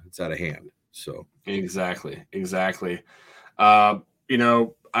because it's out of hand. So exactly.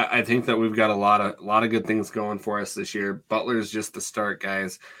 I think that we've got a lot of good things going for us this year. Butler is just the start,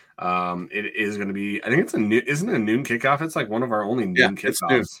 guys. It is going to be. I think isn't it a noon kickoff? It's like one of our only noon kickoffs. It's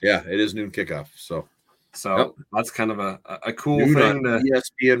noon. Yeah, it is noon kickoff. So that's kind of a cool noon thing. On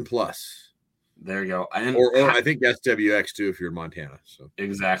ESPN Plus. There you go. Or I think SWX too if you're in Montana. So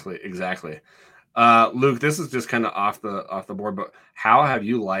exactly. Luke, this is just kind of off the board, but how have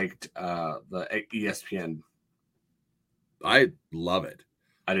you liked the ESPN? I love it.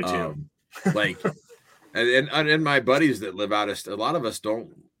 I do too. And my buddies that live out a lot of us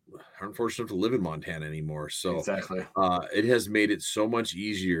aren't fortunate to live in Montana anymore. So exactly, it has made it so much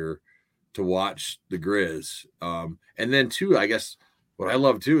easier to watch the Grizz. And then too, I guess what I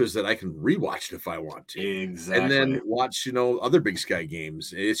love too is that I can rewatch it if I want to. Exactly. And then watch, other Big Sky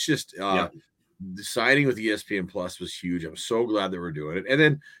games. It's just the signing with ESPN Plus was huge. I'm so glad that we're doing it. And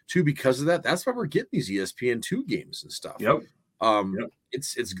then too, because of that, that's why we're getting these ESPN2 games and stuff.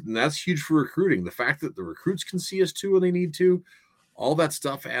 That's huge for recruiting. The fact that the recruits can see us too when they need to, all that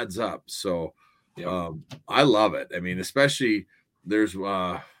stuff adds up. So I love it. I mean, especially there's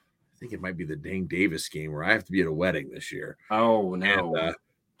I think it might be the Dang Davis game where I have to be at a wedding this year. Oh no. And,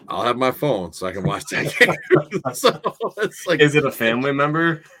 I'll have my phone so I can watch that game. So it's like, is it a family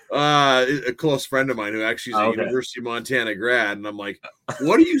member? A close friend of mine who actually is a University of Montana grad, and I'm like,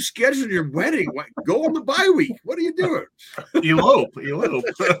 "What are you scheduling your wedding? Go on the bye week. What are you doing?" Elope.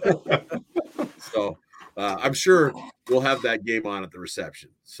 So I'm sure we'll have that game on at the reception.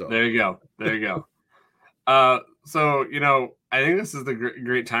 So there you go. So I think this is the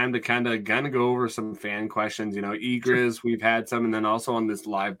great time to kind of go over some fan questions. Egriz, we've had some, and then also on this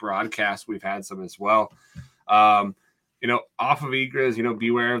live broadcast, we've had some as well. Off of Egriz,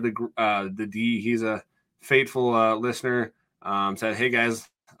 beware of the D. He's a faithful listener. Said, hey guys,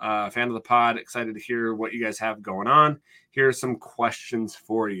 fan of the pod, excited to hear what you guys have going on. Here are some questions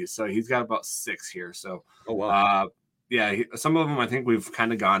for you. So he's got about 6 here. So, some of them I think we've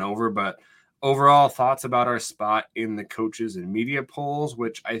kind of gone over, but overall thoughts about our spot in the coaches and media polls,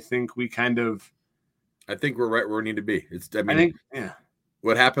 which I think we I think we're right where we need to be.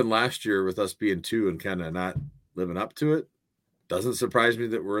 What happened last year with us being 2 and kind of not living up to it doesn't surprise me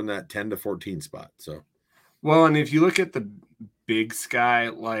that we're in that 10 to 14 spot. So, well, and if you look at the Big Sky,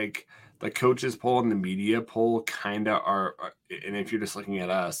 like the coaches poll and the media poll kind of are, and if you're just looking at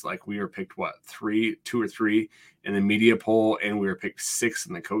us, like we were picked 2 or 3 in the media poll, and we were picked 6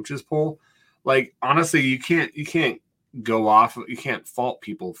 in the coaches poll. Like, honestly, you can't go off. You can't fault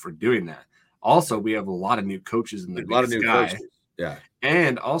people for doing that. Also, we have a lot of new coaches in the Big Sky. Coaches. Yeah.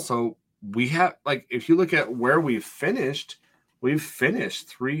 And also we have, like, if you look at where we've finished 3,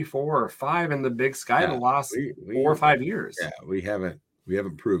 4, or 5 in the Big Sky the last 4 or 5 years. Yeah. We haven't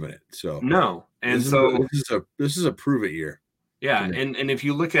proven it. So no. And this is a prove it year. Yeah. And if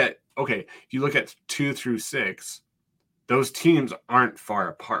you look at 2 through 6, those teams aren't far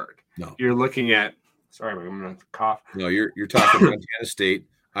apart. No, you're looking at. Sorry, I'm going to cough. No, you're talking Montana State,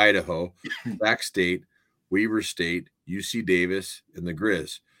 Idaho, Sac State, Weber State, UC Davis, and the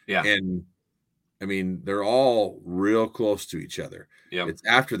Grizz. Yeah, and I mean they're all real close to each other. Yeah, it's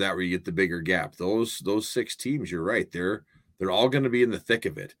after that where you get the bigger gap. Those 6 teams, you're right. They're all going to be in the thick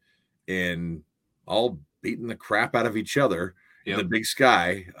of it, and all beating the crap out of each other in the Big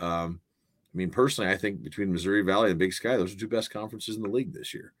Sky. I mean, personally, I think between Missouri Valley and Big Sky, those are 2 best conferences in the league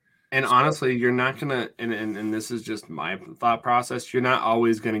this year. And honestly, you're not going to, and this is just my thought process, you're not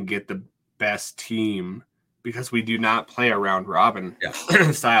always going to get the best team because we do not play a round robin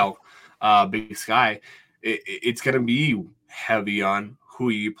style Big Sky. It's going to be heavy on who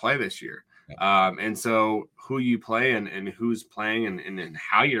you play this year. And so who you play and who's playing and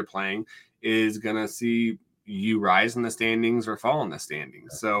how you're playing is going to see you rise in the standings or fall in the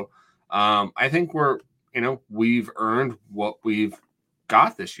standings. So I think we've earned what we've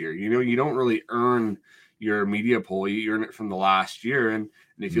got this year. You don't really earn your media poll, you earn it from the last year. And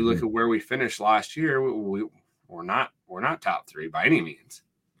if you look at where we finished last year, we're not top 3 by any means.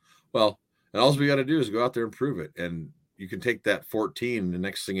 Well, and all we got to do is go out there and prove it. And you can take that 14, and the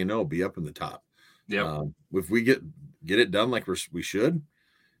next thing you know, be up in the top. Yeah. If we get it done like we should,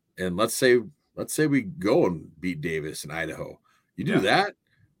 and let's say we go and beat Davis and Idaho, you do that,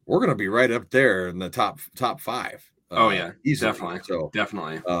 we're going to be right up there in the top 5. Easily. Definitely. So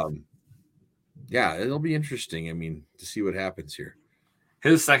definitely. Yeah, it'll be interesting. I mean, to see what happens here.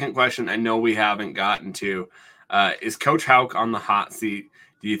 His second question, I know we haven't gotten to, is Coach Houck on the hot seat?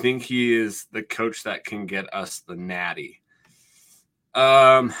 Do you think he is the coach that can get us the natty?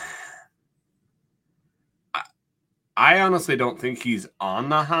 I honestly don't think he's on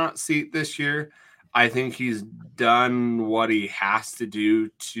the hot seat this year. I think he's done what he has to do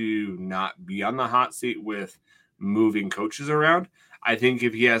to not be on the hot seat with moving coaches around. I think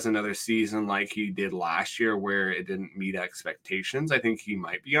if he has another season like he did last year where it didn't meet expectations, I think he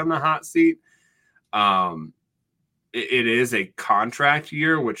might be on the hot seat. It is a contract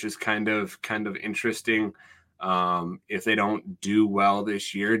year, which is kind of interesting. If they don't do well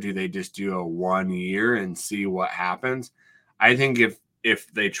this year, do they just do a 1 year and see what happens? I think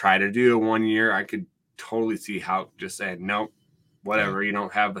if they try to do a 1 year, I could totally see how just saying, nope, whatever, you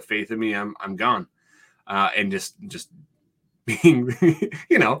don't have the faith in me, I'm gone. And just being,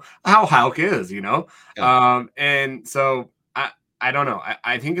 how Houck is, and so I don't know.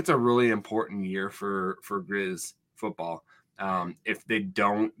 I think it's a really important year for Grizz football. If they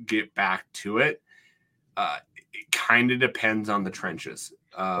don't get back to it, it kind of depends on the trenches.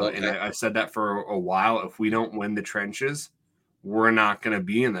 And I've said that for a while. If we don't win the trenches, we're not going to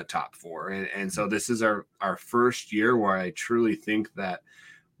be in the top 4. And so this is our first year where I truly think that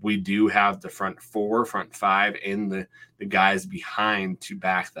we do have the front 4, front 5, and the guys behind to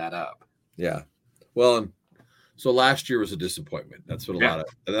back that up. Yeah. Well, so last year was a disappointment. That's what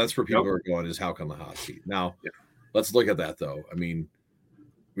that's where people are going, is Houck on the hot seat. Now, let's look at that, though. I mean,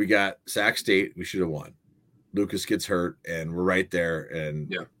 we got Sac State. We should have won. Lucas gets hurt, and we're right there.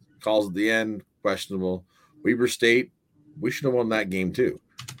 And calls at the end, questionable. Weber State, we should have won that game, too.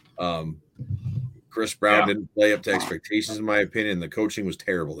 Chris Brown didn't play up to expectations, in my opinion. The coaching was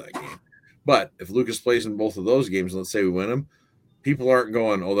terrible that game. But if Lucas plays in both of those games, let's say we win them, people aren't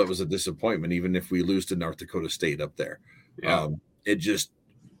going, oh, that was a disappointment, even if we lose to North Dakota State up there. Yeah. It just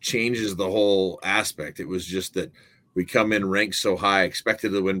changes the whole aspect. It was just that we come in ranked so high,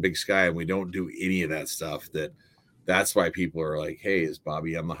 expected to win Big Sky, and we don't do any of that stuff. That's why people are like, hey, is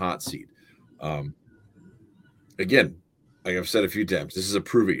Bobby on the hot seat? Again, like I've said a few times, this is a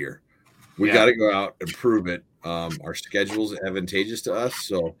prove it year. We got to go out and prove it. Our schedule's advantageous to us,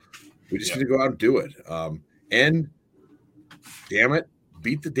 so we just need to go out and do it. And damn it,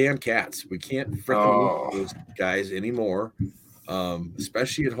 beat the damn Cats. We can't freaking lose those guys anymore,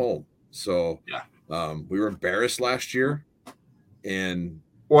 especially at home. So we were embarrassed last year, and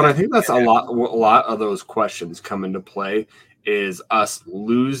I think that's a lot of those questions come into play is us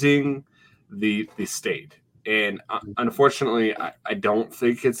losing the state. And unfortunately, I don't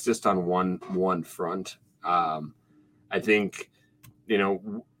think it's just on one front. I think,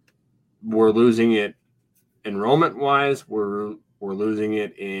 we're losing it enrollment wise. We're losing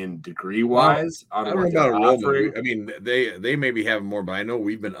it in degree wise. I don't know about enrollment. I mean, they maybe have more, but I know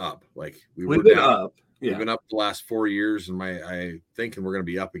we've been up. Like we've been up. Yeah. We've been up the last 4 years, and I thinking we're going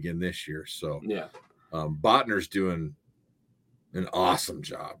to be up again this year. So Botner's doing an awesome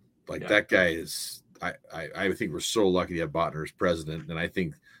job. Like that guy is. I think we're so lucky to have Botner as president, and I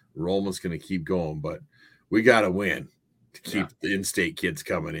think enrollment's going to keep going, but we got to win to keep the in-state kids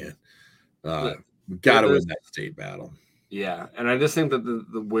coming in. We got to win that state battle. Yeah, and I just think that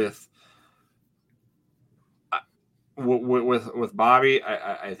with Bobby,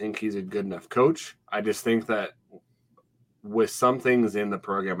 I think he's a good enough coach. I just think that with some things in the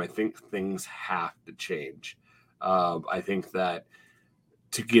program, I think things have to change. I think that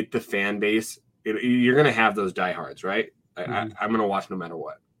to get the fan base, you're going to have those diehards, right? I'm going to watch no matter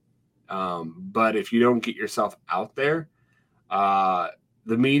what. But if you don't get yourself out there, the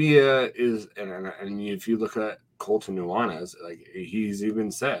media is, and if you look at Colton Nuanez, like he's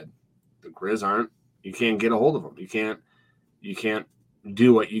even said, the Grizz you can't get a hold of them. You can't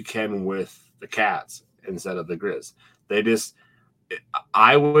do what you can with the Cats instead of the Grizz.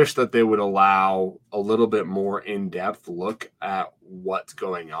 I wish that they would allow a little bit more in-depth look at what's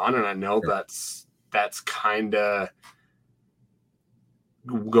going on. And I know that's kind of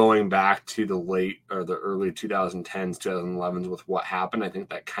going back to the late or the early 2010s, 2011s with what happened. I think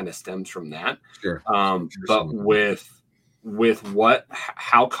that kind of stems from that. Sure. But with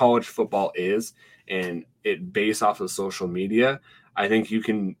how college football is and it based off of social media, I think you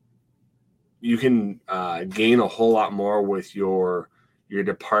can gain a whole lot more with your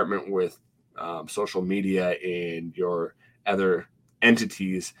department with social media and your other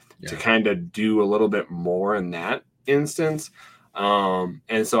entities to kind of do a little bit more in that instance.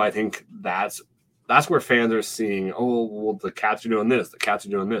 And so I think that's where fans are seeing, oh, well, the Cats are doing this, the Cats are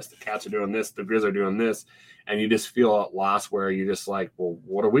doing this, the Cats are doing this, the Grizz are doing this. And you just feel lost where you're just like, well,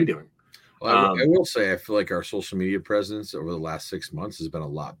 what are we doing? Well, I will say, I feel like our social media presence over the last 6 months has been a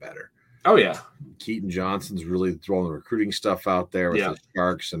lot better. Oh, yeah. Keaton Johnson's really throwing the recruiting stuff out there with the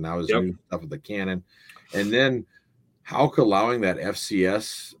Sharks, and now his new stuff with the Cannon. And then Houck allowing that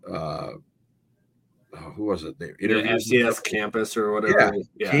FCS, who was it? They FCS campus or whatever.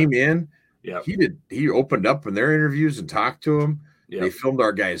 Came in. Yeah, he opened up in their interviews and talked to him. Yep. They filmed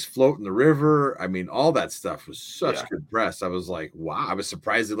our guys float in the river. I mean, all that stuff was such good press. I was like, wow, I was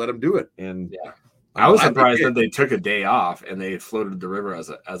surprised they let him do it. And I was surprised that they took a day off and they floated the river as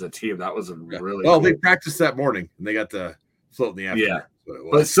a team. That was really well. Cool. They practiced that morning and they got to float in the afternoon. Yeah,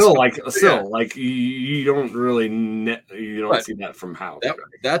 but still, like you don't really see that from Houck.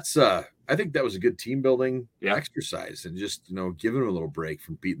 That's I think that was a good team building exercise and just giving them a little break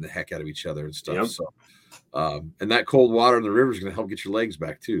from beating the heck out of each other and stuff. Yep. So. And that cold water in the river is going to help get your legs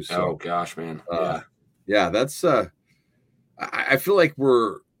back too. So, oh gosh, man. That's. I feel like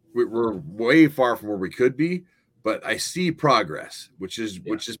we're way far from where we could be, but I see progress, which is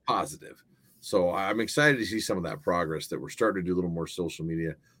positive. So I'm excited to see some of that progress that we're starting to do a little more social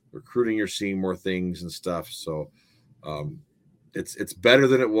media recruiting. You're seeing more things and stuff. So it's better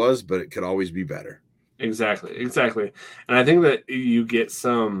than it was, but it could always be better. Exactly. And I think that you get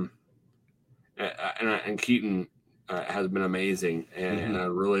some. And Keaton has been amazing, and I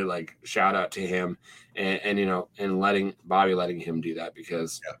really shout out to him, and letting him do that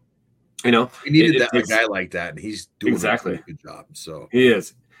because we needed a guy like that, and he's doing a good job. So he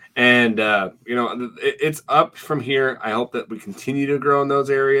is, and it's up from here. I hope that we continue to grow in those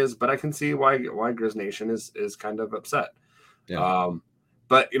areas, but I can see why Grizz Nation is kind of upset. Yeah.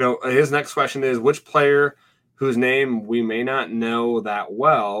 But his next question is, which player whose name we may not know that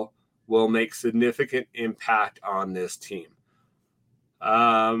well will make significant impact on this team?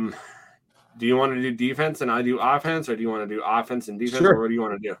 Do you want to do defense and I do offense, or do you want to do offense and defense, or what do you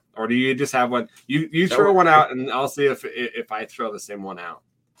want to do? Or do you just have one? You throw one out, and I'll see if I throw the same one out.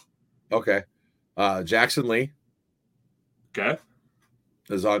 Okay. Jackson Lee. Okay.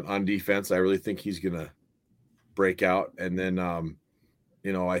 Is on defense. I really think he's going to break out. And then,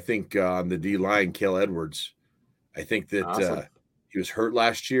 I think on the D line, Cale Edwards. I think that awesome. He was hurt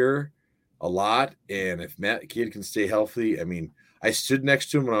last year a lot, and if Matt Kidd can stay healthy, I mean, I stood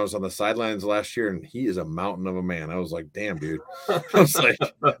next to him when I was on the sidelines last year, and he is a mountain of a man. I was like, "Damn, dude!" I was like,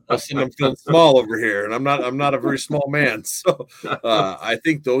 "I'm feeling small over here, and I'm not a very small man." So I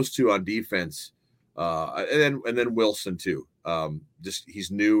think those two on defense, and then Wilson too. Just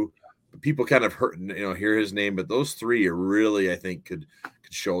he's new. People kind of hear his name, but those three are really, I think, could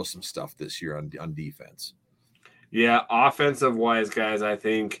show us some stuff this year on defense. Yeah, offensive wise, guys, I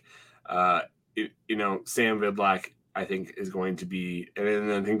think, Sam Vidlak, I think, is going to be,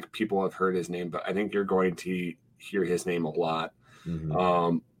 and I think people have heard his name, but I think you're going to hear his name a lot.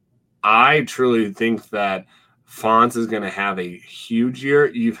 Mm-hmm. I truly think that Fonz is going to have a huge year.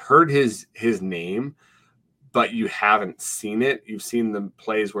 You've heard his name, but you haven't seen it. You've seen the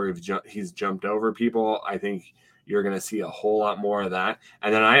plays where he's jumped over people. I think you're going to see a whole lot more of that.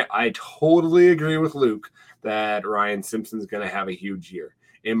 And then I totally agree with Luke that Ryan Simpson's going to have a huge year.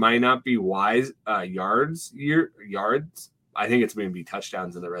 It might not be yards. I think it's going to be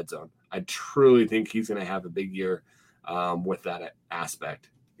touchdowns in the red zone. I truly think he's going to have a big year with that aspect.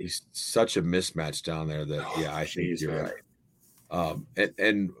 He's such a mismatch down there that, I think you're right.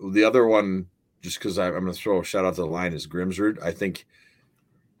 And the other one, just because I'm going to throw a shout out to the line, is Grimsrud. I think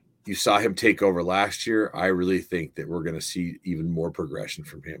you saw him take over last year. I really think that we're going to see even more progression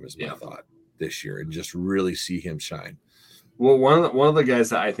from him, is my thought, this year, and just really see him shine. Well, one of the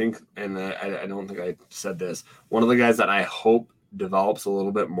guys that I think, and I don't think I said this, one of the guys that I hope develops a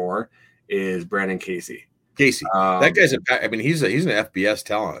little bit more is Brandon Casey. That guy's he's an FBS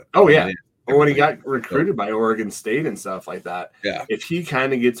talent. Oh yeah. When he got recruited by Oregon State and stuff like that, if he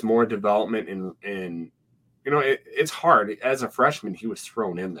kind of gets more development in it's hard. As a freshman, he was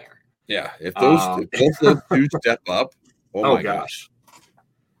thrown in there. Yeah, if both those dudes step up, oh my gosh.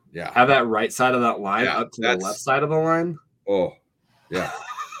 Yeah. Have that right side of that line up to the left side of the line. Oh, yeah.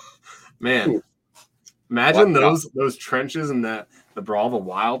 Man. Ooh. Imagine those trenches and the Brawl of the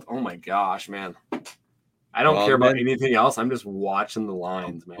Wild. Oh my gosh, man. I don't care about anything else. I'm just watching the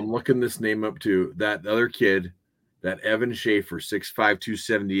lines, man. I'm looking this name up too. That other kid, that Evan Schaefer, 6'5",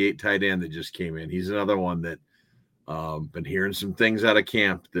 278 tight end that just came in. He's another one that been hearing some things out of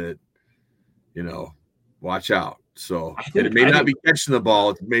camp that, watch out. So it may not be catching the ball.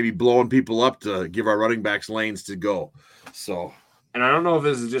 It's maybe blowing people up to give our running backs lanes to go. So, and I don't know if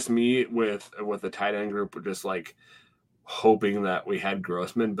this is just me with the tight end group or just like hoping that we had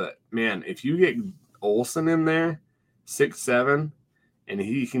Grossman, but man, if you get Olsen in there, 6'7", and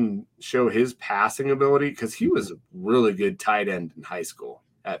he can show his passing ability, because he was a really good tight end in high school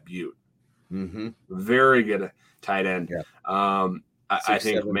at Butte. Mm-hmm. Very good tight end. Yeah. I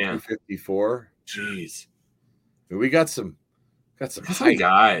think, man, 254. Jeez, we got some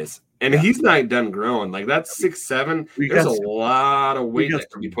guys, and he's not done growing. Like that's 6'7". There's a lot of weight that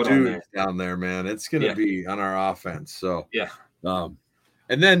can be put on there. Down there, man. It's going to be on our offense. So yeah.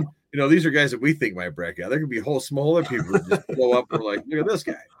 And then these are guys that we think might break out. There could be whole smaller people that just blow up. We're like, look at this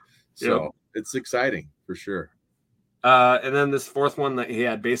guy. So It's exciting for sure. And then this fourth one that he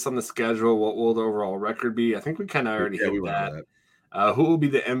had, based on the schedule, what will the overall record be? I think we kind of already hit that. Who will be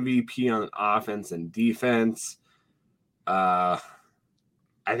the MVP on offense and defense? I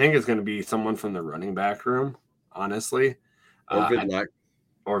think it's going to be someone from the running back room, honestly.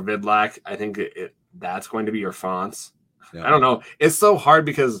 Or Vidlac. I think that's going to be your fonts. Yeah. I don't know. It's so hard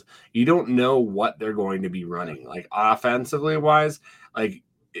because you don't know what they're going to be running. Like offensively wise, like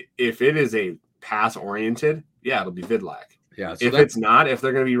if it is a pass oriented, it'll be Vidlac. Yeah. So if it's not, if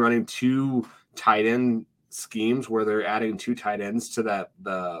they're going to be running two tight end schemes where they're adding two tight ends to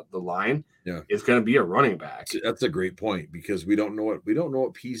the line, it's going to be a running back. That's a great point, because we don't know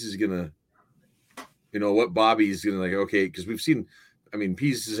what Pease is going to, what Bobby's going to like. Okay, because we've seen. I mean,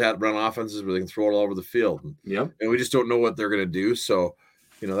 Pease has had run offenses where they can throw it all over the field. Yep. And we just don't know what they're going to do. So,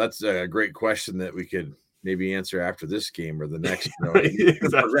 that's a great question that we could maybe answer after this game or the next.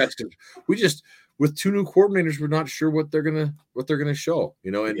 Exactly. We just, with two new coordinators, we're not sure what they're gonna show.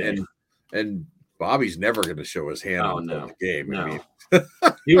 And Bobby's never going to show his hand until the game. No. I mean,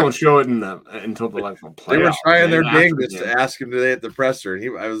 he won't show it until the playoffs. They were trying their dangest to ask him today at the presser,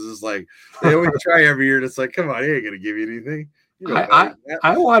 and I was just like, they always try every year. And it's like, come on, he ain't going to give you anything. I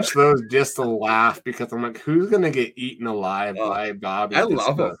watch those just to laugh, because I'm like, who's gonna get eaten alive by Bobby? I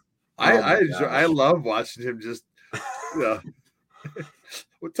love him. I love watching him just. Well,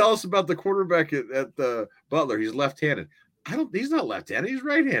 tell us about the quarterback at the Butler. He's left-handed. He's not left-handed. He's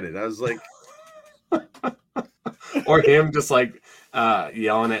right-handed. I was like, or him just like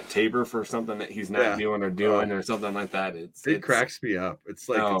yelling at Tabor for something that he's not doing or something like that. It cracks me up. It's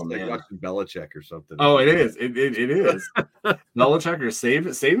like like watching Belichick or something. Oh, it is. It is. Belichick or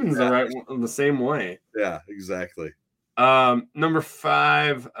Saban's the same way. Yeah, exactly. Number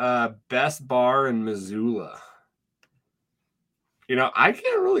 5, best bar in Missoula. I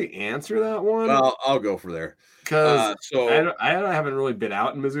can't really answer that one. Well, I'll go for there. Because I haven't really been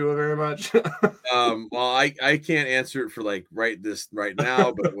out in Missoula very much. Well, I can't answer it for like right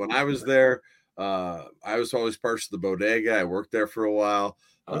now, but when I was there, I was always part of the bodega. I worked there for a while.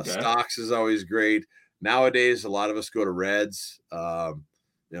 Stocks is always great. Nowadays, a lot of us go to Reds.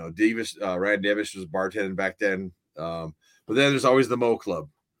 Davis, Ryan Davis was bartending back then. But then there's always the Mo Club.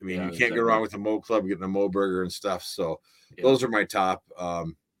 I mean, you can't go wrong with the Mo Club, getting a Mo burger and stuff. So those are my top. I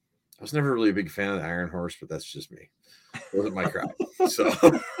was never really a big fan of the Iron Horse, but that's just me. It wasn't my crowd. So,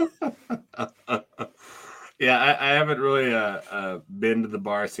 I haven't really been to the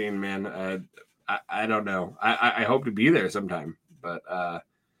bar scene, man. I don't know. I hope to be there sometime. But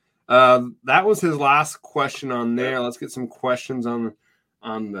that was his last question on there. Let's get some questions on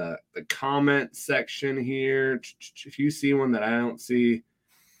the comment section here. If you see one that I don't see.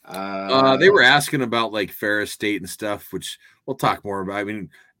 They were asking about like Ferris State and stuff, which we'll talk more about. I mean,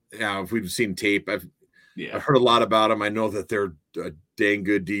 if we've seen tape, I've heard a lot about them. I know that they're a dang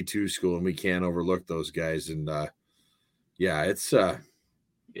good D2 school, and we can't overlook those guys. And it's that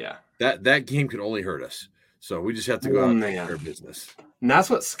game could only hurt us. So we just have to go out and take care of business. And that's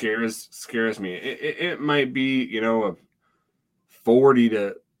what scares me. It might be a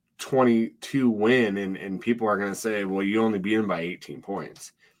 40-22 win, and people are going to say, well, you only beat them by 18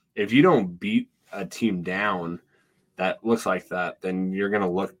 points. If you don't beat a team down that looks like that, then you're going to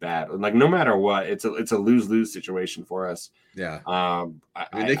look bad. Like no matter what, it's a lose-lose situation for us. Yeah.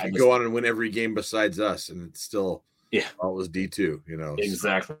 They could go on and win every game besides us, and it's still all was D2.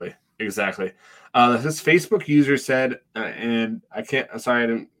 Exactly. This Facebook user said, and I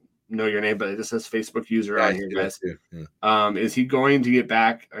didn't know your name, but it just says Facebook user on here, guys. Yeah. Is he going to get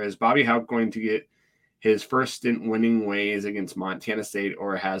back, or is Bobby Hauck going to get his first stint winning ways against Montana State,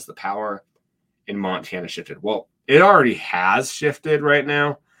 or has the power in Montana shifted? Well, it already has shifted right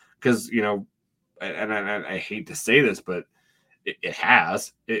now because, and I hate to say this, but it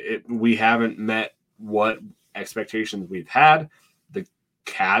has. We haven't met what expectations we've had. The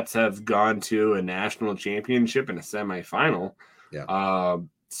Cats have gone to a national championship and a semifinal. Yeah.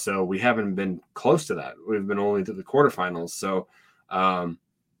 So we haven't been close to that. We've been only to the quarterfinals. So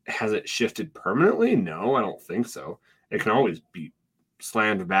has it shifted permanently? No, I don't think so. It can always be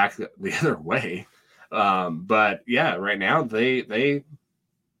slammed back the other way. But yeah, right now they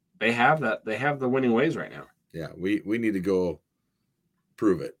have that. They have the winning ways right now. Yeah, we need to go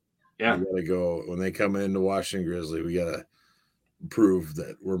prove it. Yeah, we got to go when they come into Washington Grizzly. We got to prove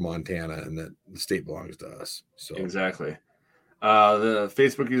that we're Montana and that the state belongs to us. So exactly. The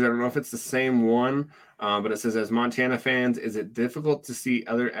Facebook user, I don't know if it's the same one, but it says, as Montana fans, is it difficult to see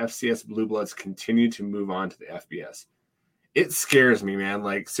other FCS Blue Bloods continue to move on to the FBS? It scares me, man.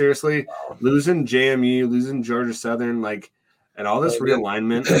 Like, seriously, losing JMU, losing Georgia Southern, like, and all this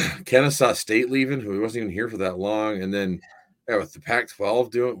realignment. Kennesaw State leaving, who wasn't even here for that long. And then with the Pac-12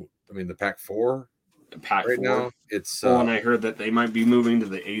 doing, the Pac-4 Pac-4 right now, it's and I heard that they might be moving to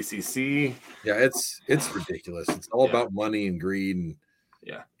the ACC. Yeah, it's ridiculous. It's all about money and greed, and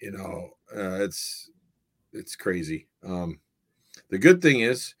it's crazy. The good thing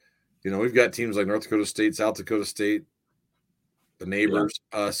is, we've got teams like North Dakota State, South Dakota State, the neighbors,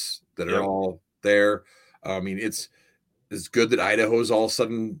 us that are all there. It's good that Idaho's all of a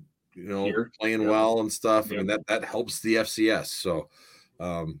sudden, playing well and stuff. I mean, that helps the FCS. So,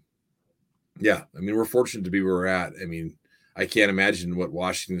 we're fortunate to be where we're at. I can't imagine what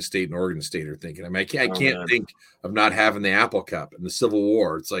Washington State and Oregon State are thinking. I can't think of not having the Apple Cup and the Civil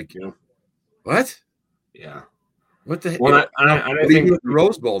War. It's like, what? Yeah. What the heck? Well, I think the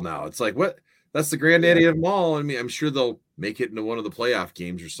Rose Bowl now. It's like, what? That's the granddaddy of them all. I'm sure they'll make it into one of the playoff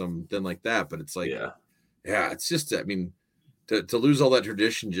games or something like that. But it's like, it's just, to lose all that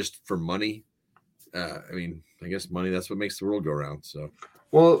tradition just for money. I guess money, that's what makes the world go around. So.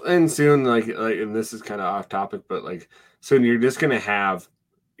 Well, and soon, and this is kind of off topic, but soon you're just going to have,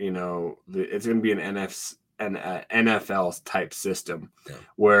 it's going to be an NFL type system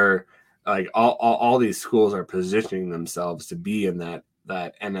where all these schools are positioning themselves to be in that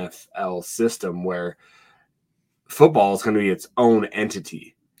NFL system where football is going to be its own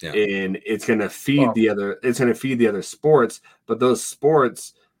entity, and it's going to feed the other sports, but those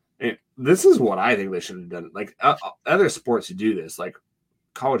sports, this is what I think they should have done. Other sports do this,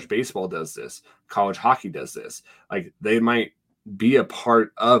 college baseball does this, college hockey does this. They might be a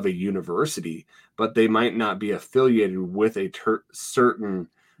part of a university, but they might not be affiliated with a certain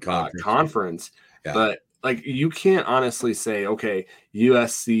conference. Yeah. But you can't honestly say, okay,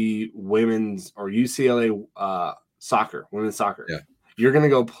 USC women's or UCLA women's soccer. Yeah. You're going to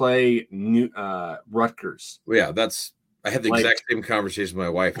go play Rutgers. Well, yeah, I had the exact same conversation with my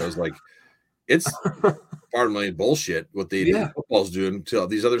wife. I was like, it's pardon my bullshit what football's doing to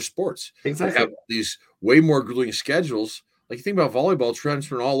these other sports. Exactly. They have these way more grueling schedules. Like, you think about volleyball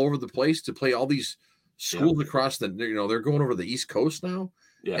transferring all over the place to play all these schools across they're going over the East Coast now.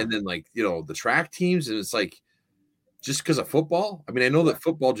 Yeah. And then the track teams, and it's like, just because of football. I know that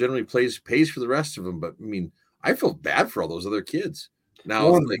football generally pays for the rest of them, but I feel bad for all those other kids.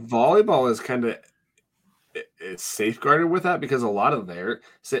 Now, volleyball is kind of it's safeguarded with that because a lot of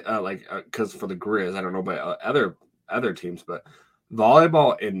because for the Grizz, I don't know about other teams, but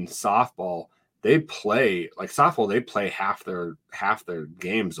volleyball and softball, they play softball. They play half their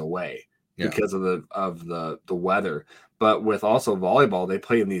games away because of the weather. But with also volleyball, they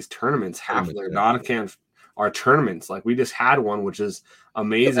play in these tournaments. Half of their non-camp are tournaments. We just had one, which is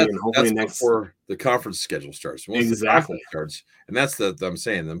amazing, and hopefully next before the conference schedule starts. Once exactly starts, and that's I'm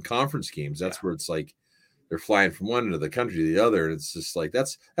saying them conference games. That's where it's like they're flying from one end of the country to the other, and it's just like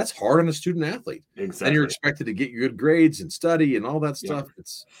that's hard on a student athlete. Exactly, and you're expected to get good grades and study and all that stuff.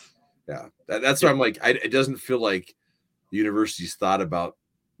 It's that's why I'm like, it doesn't feel like the university's thought about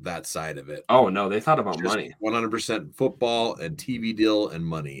that side of it. Oh no, they thought about money. 100% football and TV deal and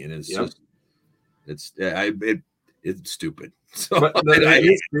money, and it's just it's stupid. So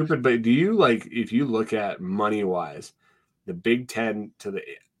it's stupid. But do you if you look at money wise, the Big Ten to the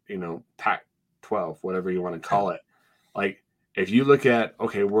Pac-12, whatever you want to call it, if you look at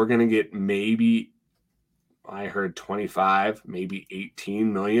we're gonna get maybe, I heard 25, maybe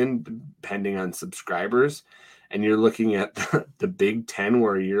 18 million, depending on subscribers. And you're looking at the Big Ten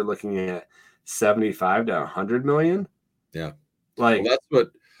where you're looking at 75 to 100 million. Yeah. That's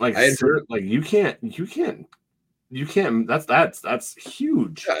what you can't, that's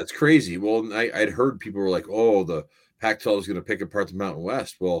huge. Yeah, it's crazy. Well, I'd heard people were like, oh, the Pac-12 is going to pick apart the Mountain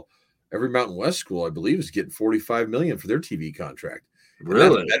West. Well, every Mountain West school, I believe, is getting $45 million for their TV contract.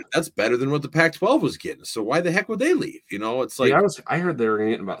 Really? That's better than what the Pac-12 was getting. So why the heck would they leave? It's like, I heard they were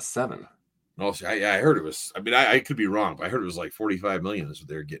getting about 7. Oh, I heard it was. I mean, I could be wrong, but I heard it was like $45 million is what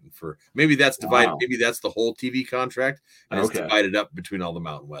they're getting for. Maybe that's divided. Wow. Maybe that's the whole TV contract, and it's divided up between all the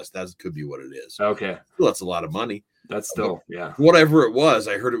Mountain West. That could be what it is. Okay, well, that's a lot of money. That's still, yeah. Whatever it was,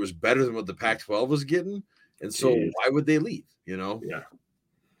 I heard it was better than what the Pac-12 was getting, and so why would they leave?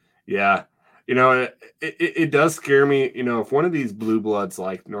 Yeah. It does scare me. If one of these blue bloods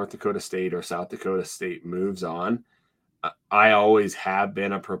like North Dakota State or South Dakota State moves on. I always have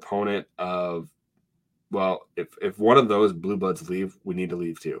been a proponent of, well, if one of those blue bloods leave, we need to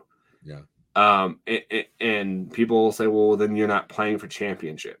leave too. Yeah. And people will say, well, then you're not playing for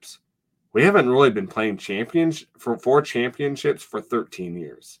championships. We haven't really been playing for championships for 13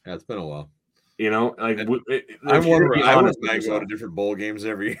 years. Yeah, it's been a while. I'm wondering. I want to go to different bowl games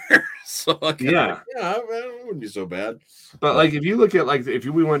every year. So it wouldn't be so bad. But if you look at if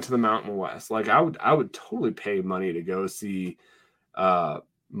we went to the Mountain West, I would totally pay money to go see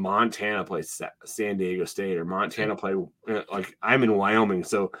Montana play San Diego State or Montana play. I'm in Wyoming,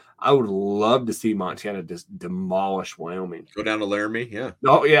 so I would love to see Montana just demolish Wyoming. Go down to Laramie, yeah.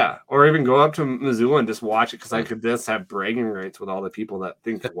 Oh yeah, or even go up to Missoula and just watch it because I could just have bragging rights with all the people that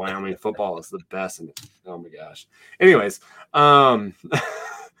think that Wyoming football is the best. And oh my gosh. Anyways,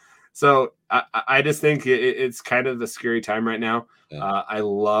 so I just think it's kind of the scary time right now. Yeah. I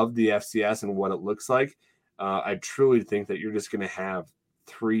love the FCS and what it looks like. I truly think that you're just going to have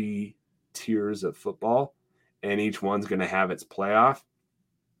 3 tiers of football, and each one's going to have its playoff,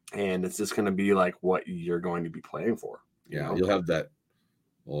 and it's just going to be like what you're going to be playing for. You'll have that.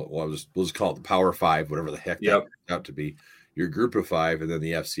 Well, we'll just call it the Power 5, whatever the heck that turned out to be. Your group of 5, and then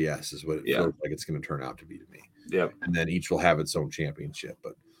the FCS is what it feels like it's going to turn out to be to me. Yep. And then each will have its own championship,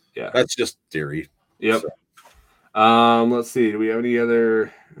 but that's just theory. Yep. So. Let's see. Do we have any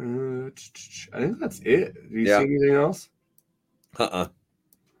other? I think that's it. Do you see anything else?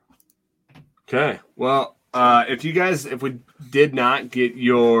 Okay. Well, if we did not get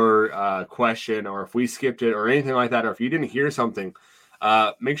your question, or if we skipped it or anything like that, or if you didn't hear something,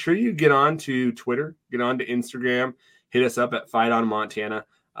 make sure you get on to Twitter, get on to Instagram, hit us up at Fight On Montana.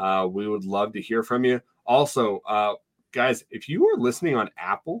 We would love to hear from you. Also, guys, if you are listening on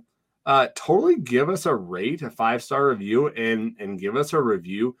Apple, totally give us a rate, a 5-star review, and give us a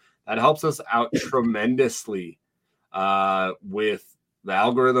review. That helps us out tremendously with the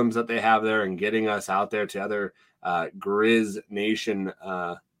algorithms that they have there and getting us out there to other Grizz Nation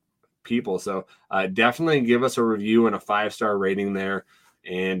people. So definitely give us a review and a 5-star rating there.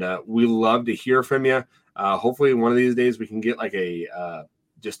 And we love to hear from you. Hopefully one of these days we can get a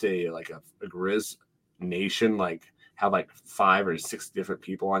Grizz Nation, have 5 or 6 different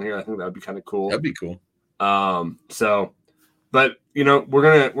people on here. I think that would be kind of cool. That'd be cool. But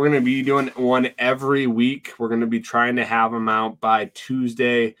we're gonna be doing one every week. We're gonna be trying to have them out by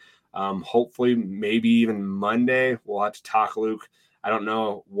Tuesday, hopefully maybe even Monday. We'll have to talk, Luke. I don't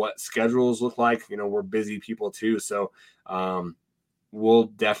know what schedules look like. We're busy people too, so we'll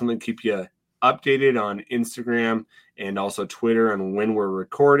definitely keep you updated on Instagram and also Twitter and when we're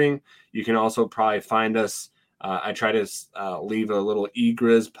recording. You can also probably find us. I try to leave a little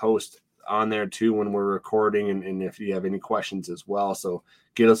eGriz post on there too when we're recording, and if you have any questions as well. So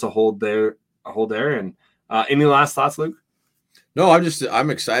get us a hold there. And any last thoughts, Luke? No,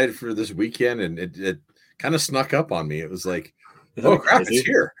 I'm excited for this weekend, and it kind of snuck up on me. It was like, oh crap, it's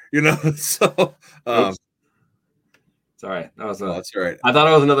here, So sorry, that's all right. I thought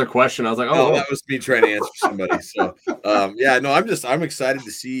it was another question. I was like, no, that was me trying to answer somebody. So I'm excited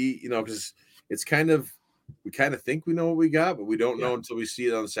to see, because it's we kind of think we know what we got, but we don't know until we see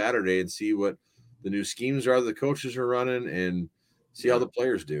it on Saturday and see what the new schemes are the coaches are running and see how the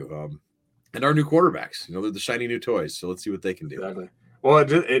players do. And our new quarterbacks, they're the shiny new toys. So let's see what they can do. Exactly. Well,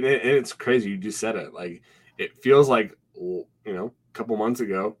 it's crazy. You just said it. It feels like, a couple months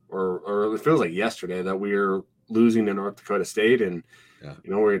ago, or it feels like yesterday that we were losing to North Dakota State. And,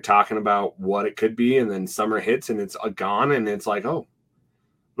 we were talking about what it could be. And then summer hits and it's gone. And it's like,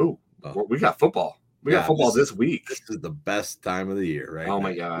 we got football. We got football this week. This is the best time of the year, right? Oh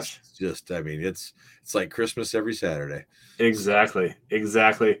my gosh. It's like Christmas every Saturday. Exactly.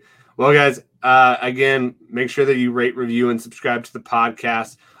 Well, guys, again, make sure that you rate, review, and subscribe to the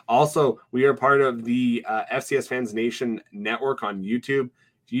podcast. Also, we are part of the FCS Fans Nation network on YouTube.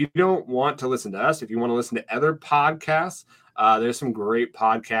 If you don't want to listen to us, if you want to listen to other podcasts, there's some great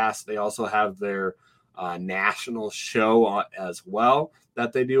podcasts. They also have their national show as well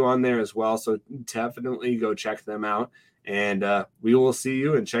that they do on there as well. So definitely go check them out. And we will see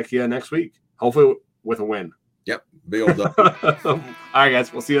you and check you next week, hopefully with a win. Yep. Big old All right,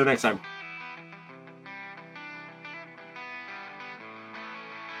 guys. We'll see you next time.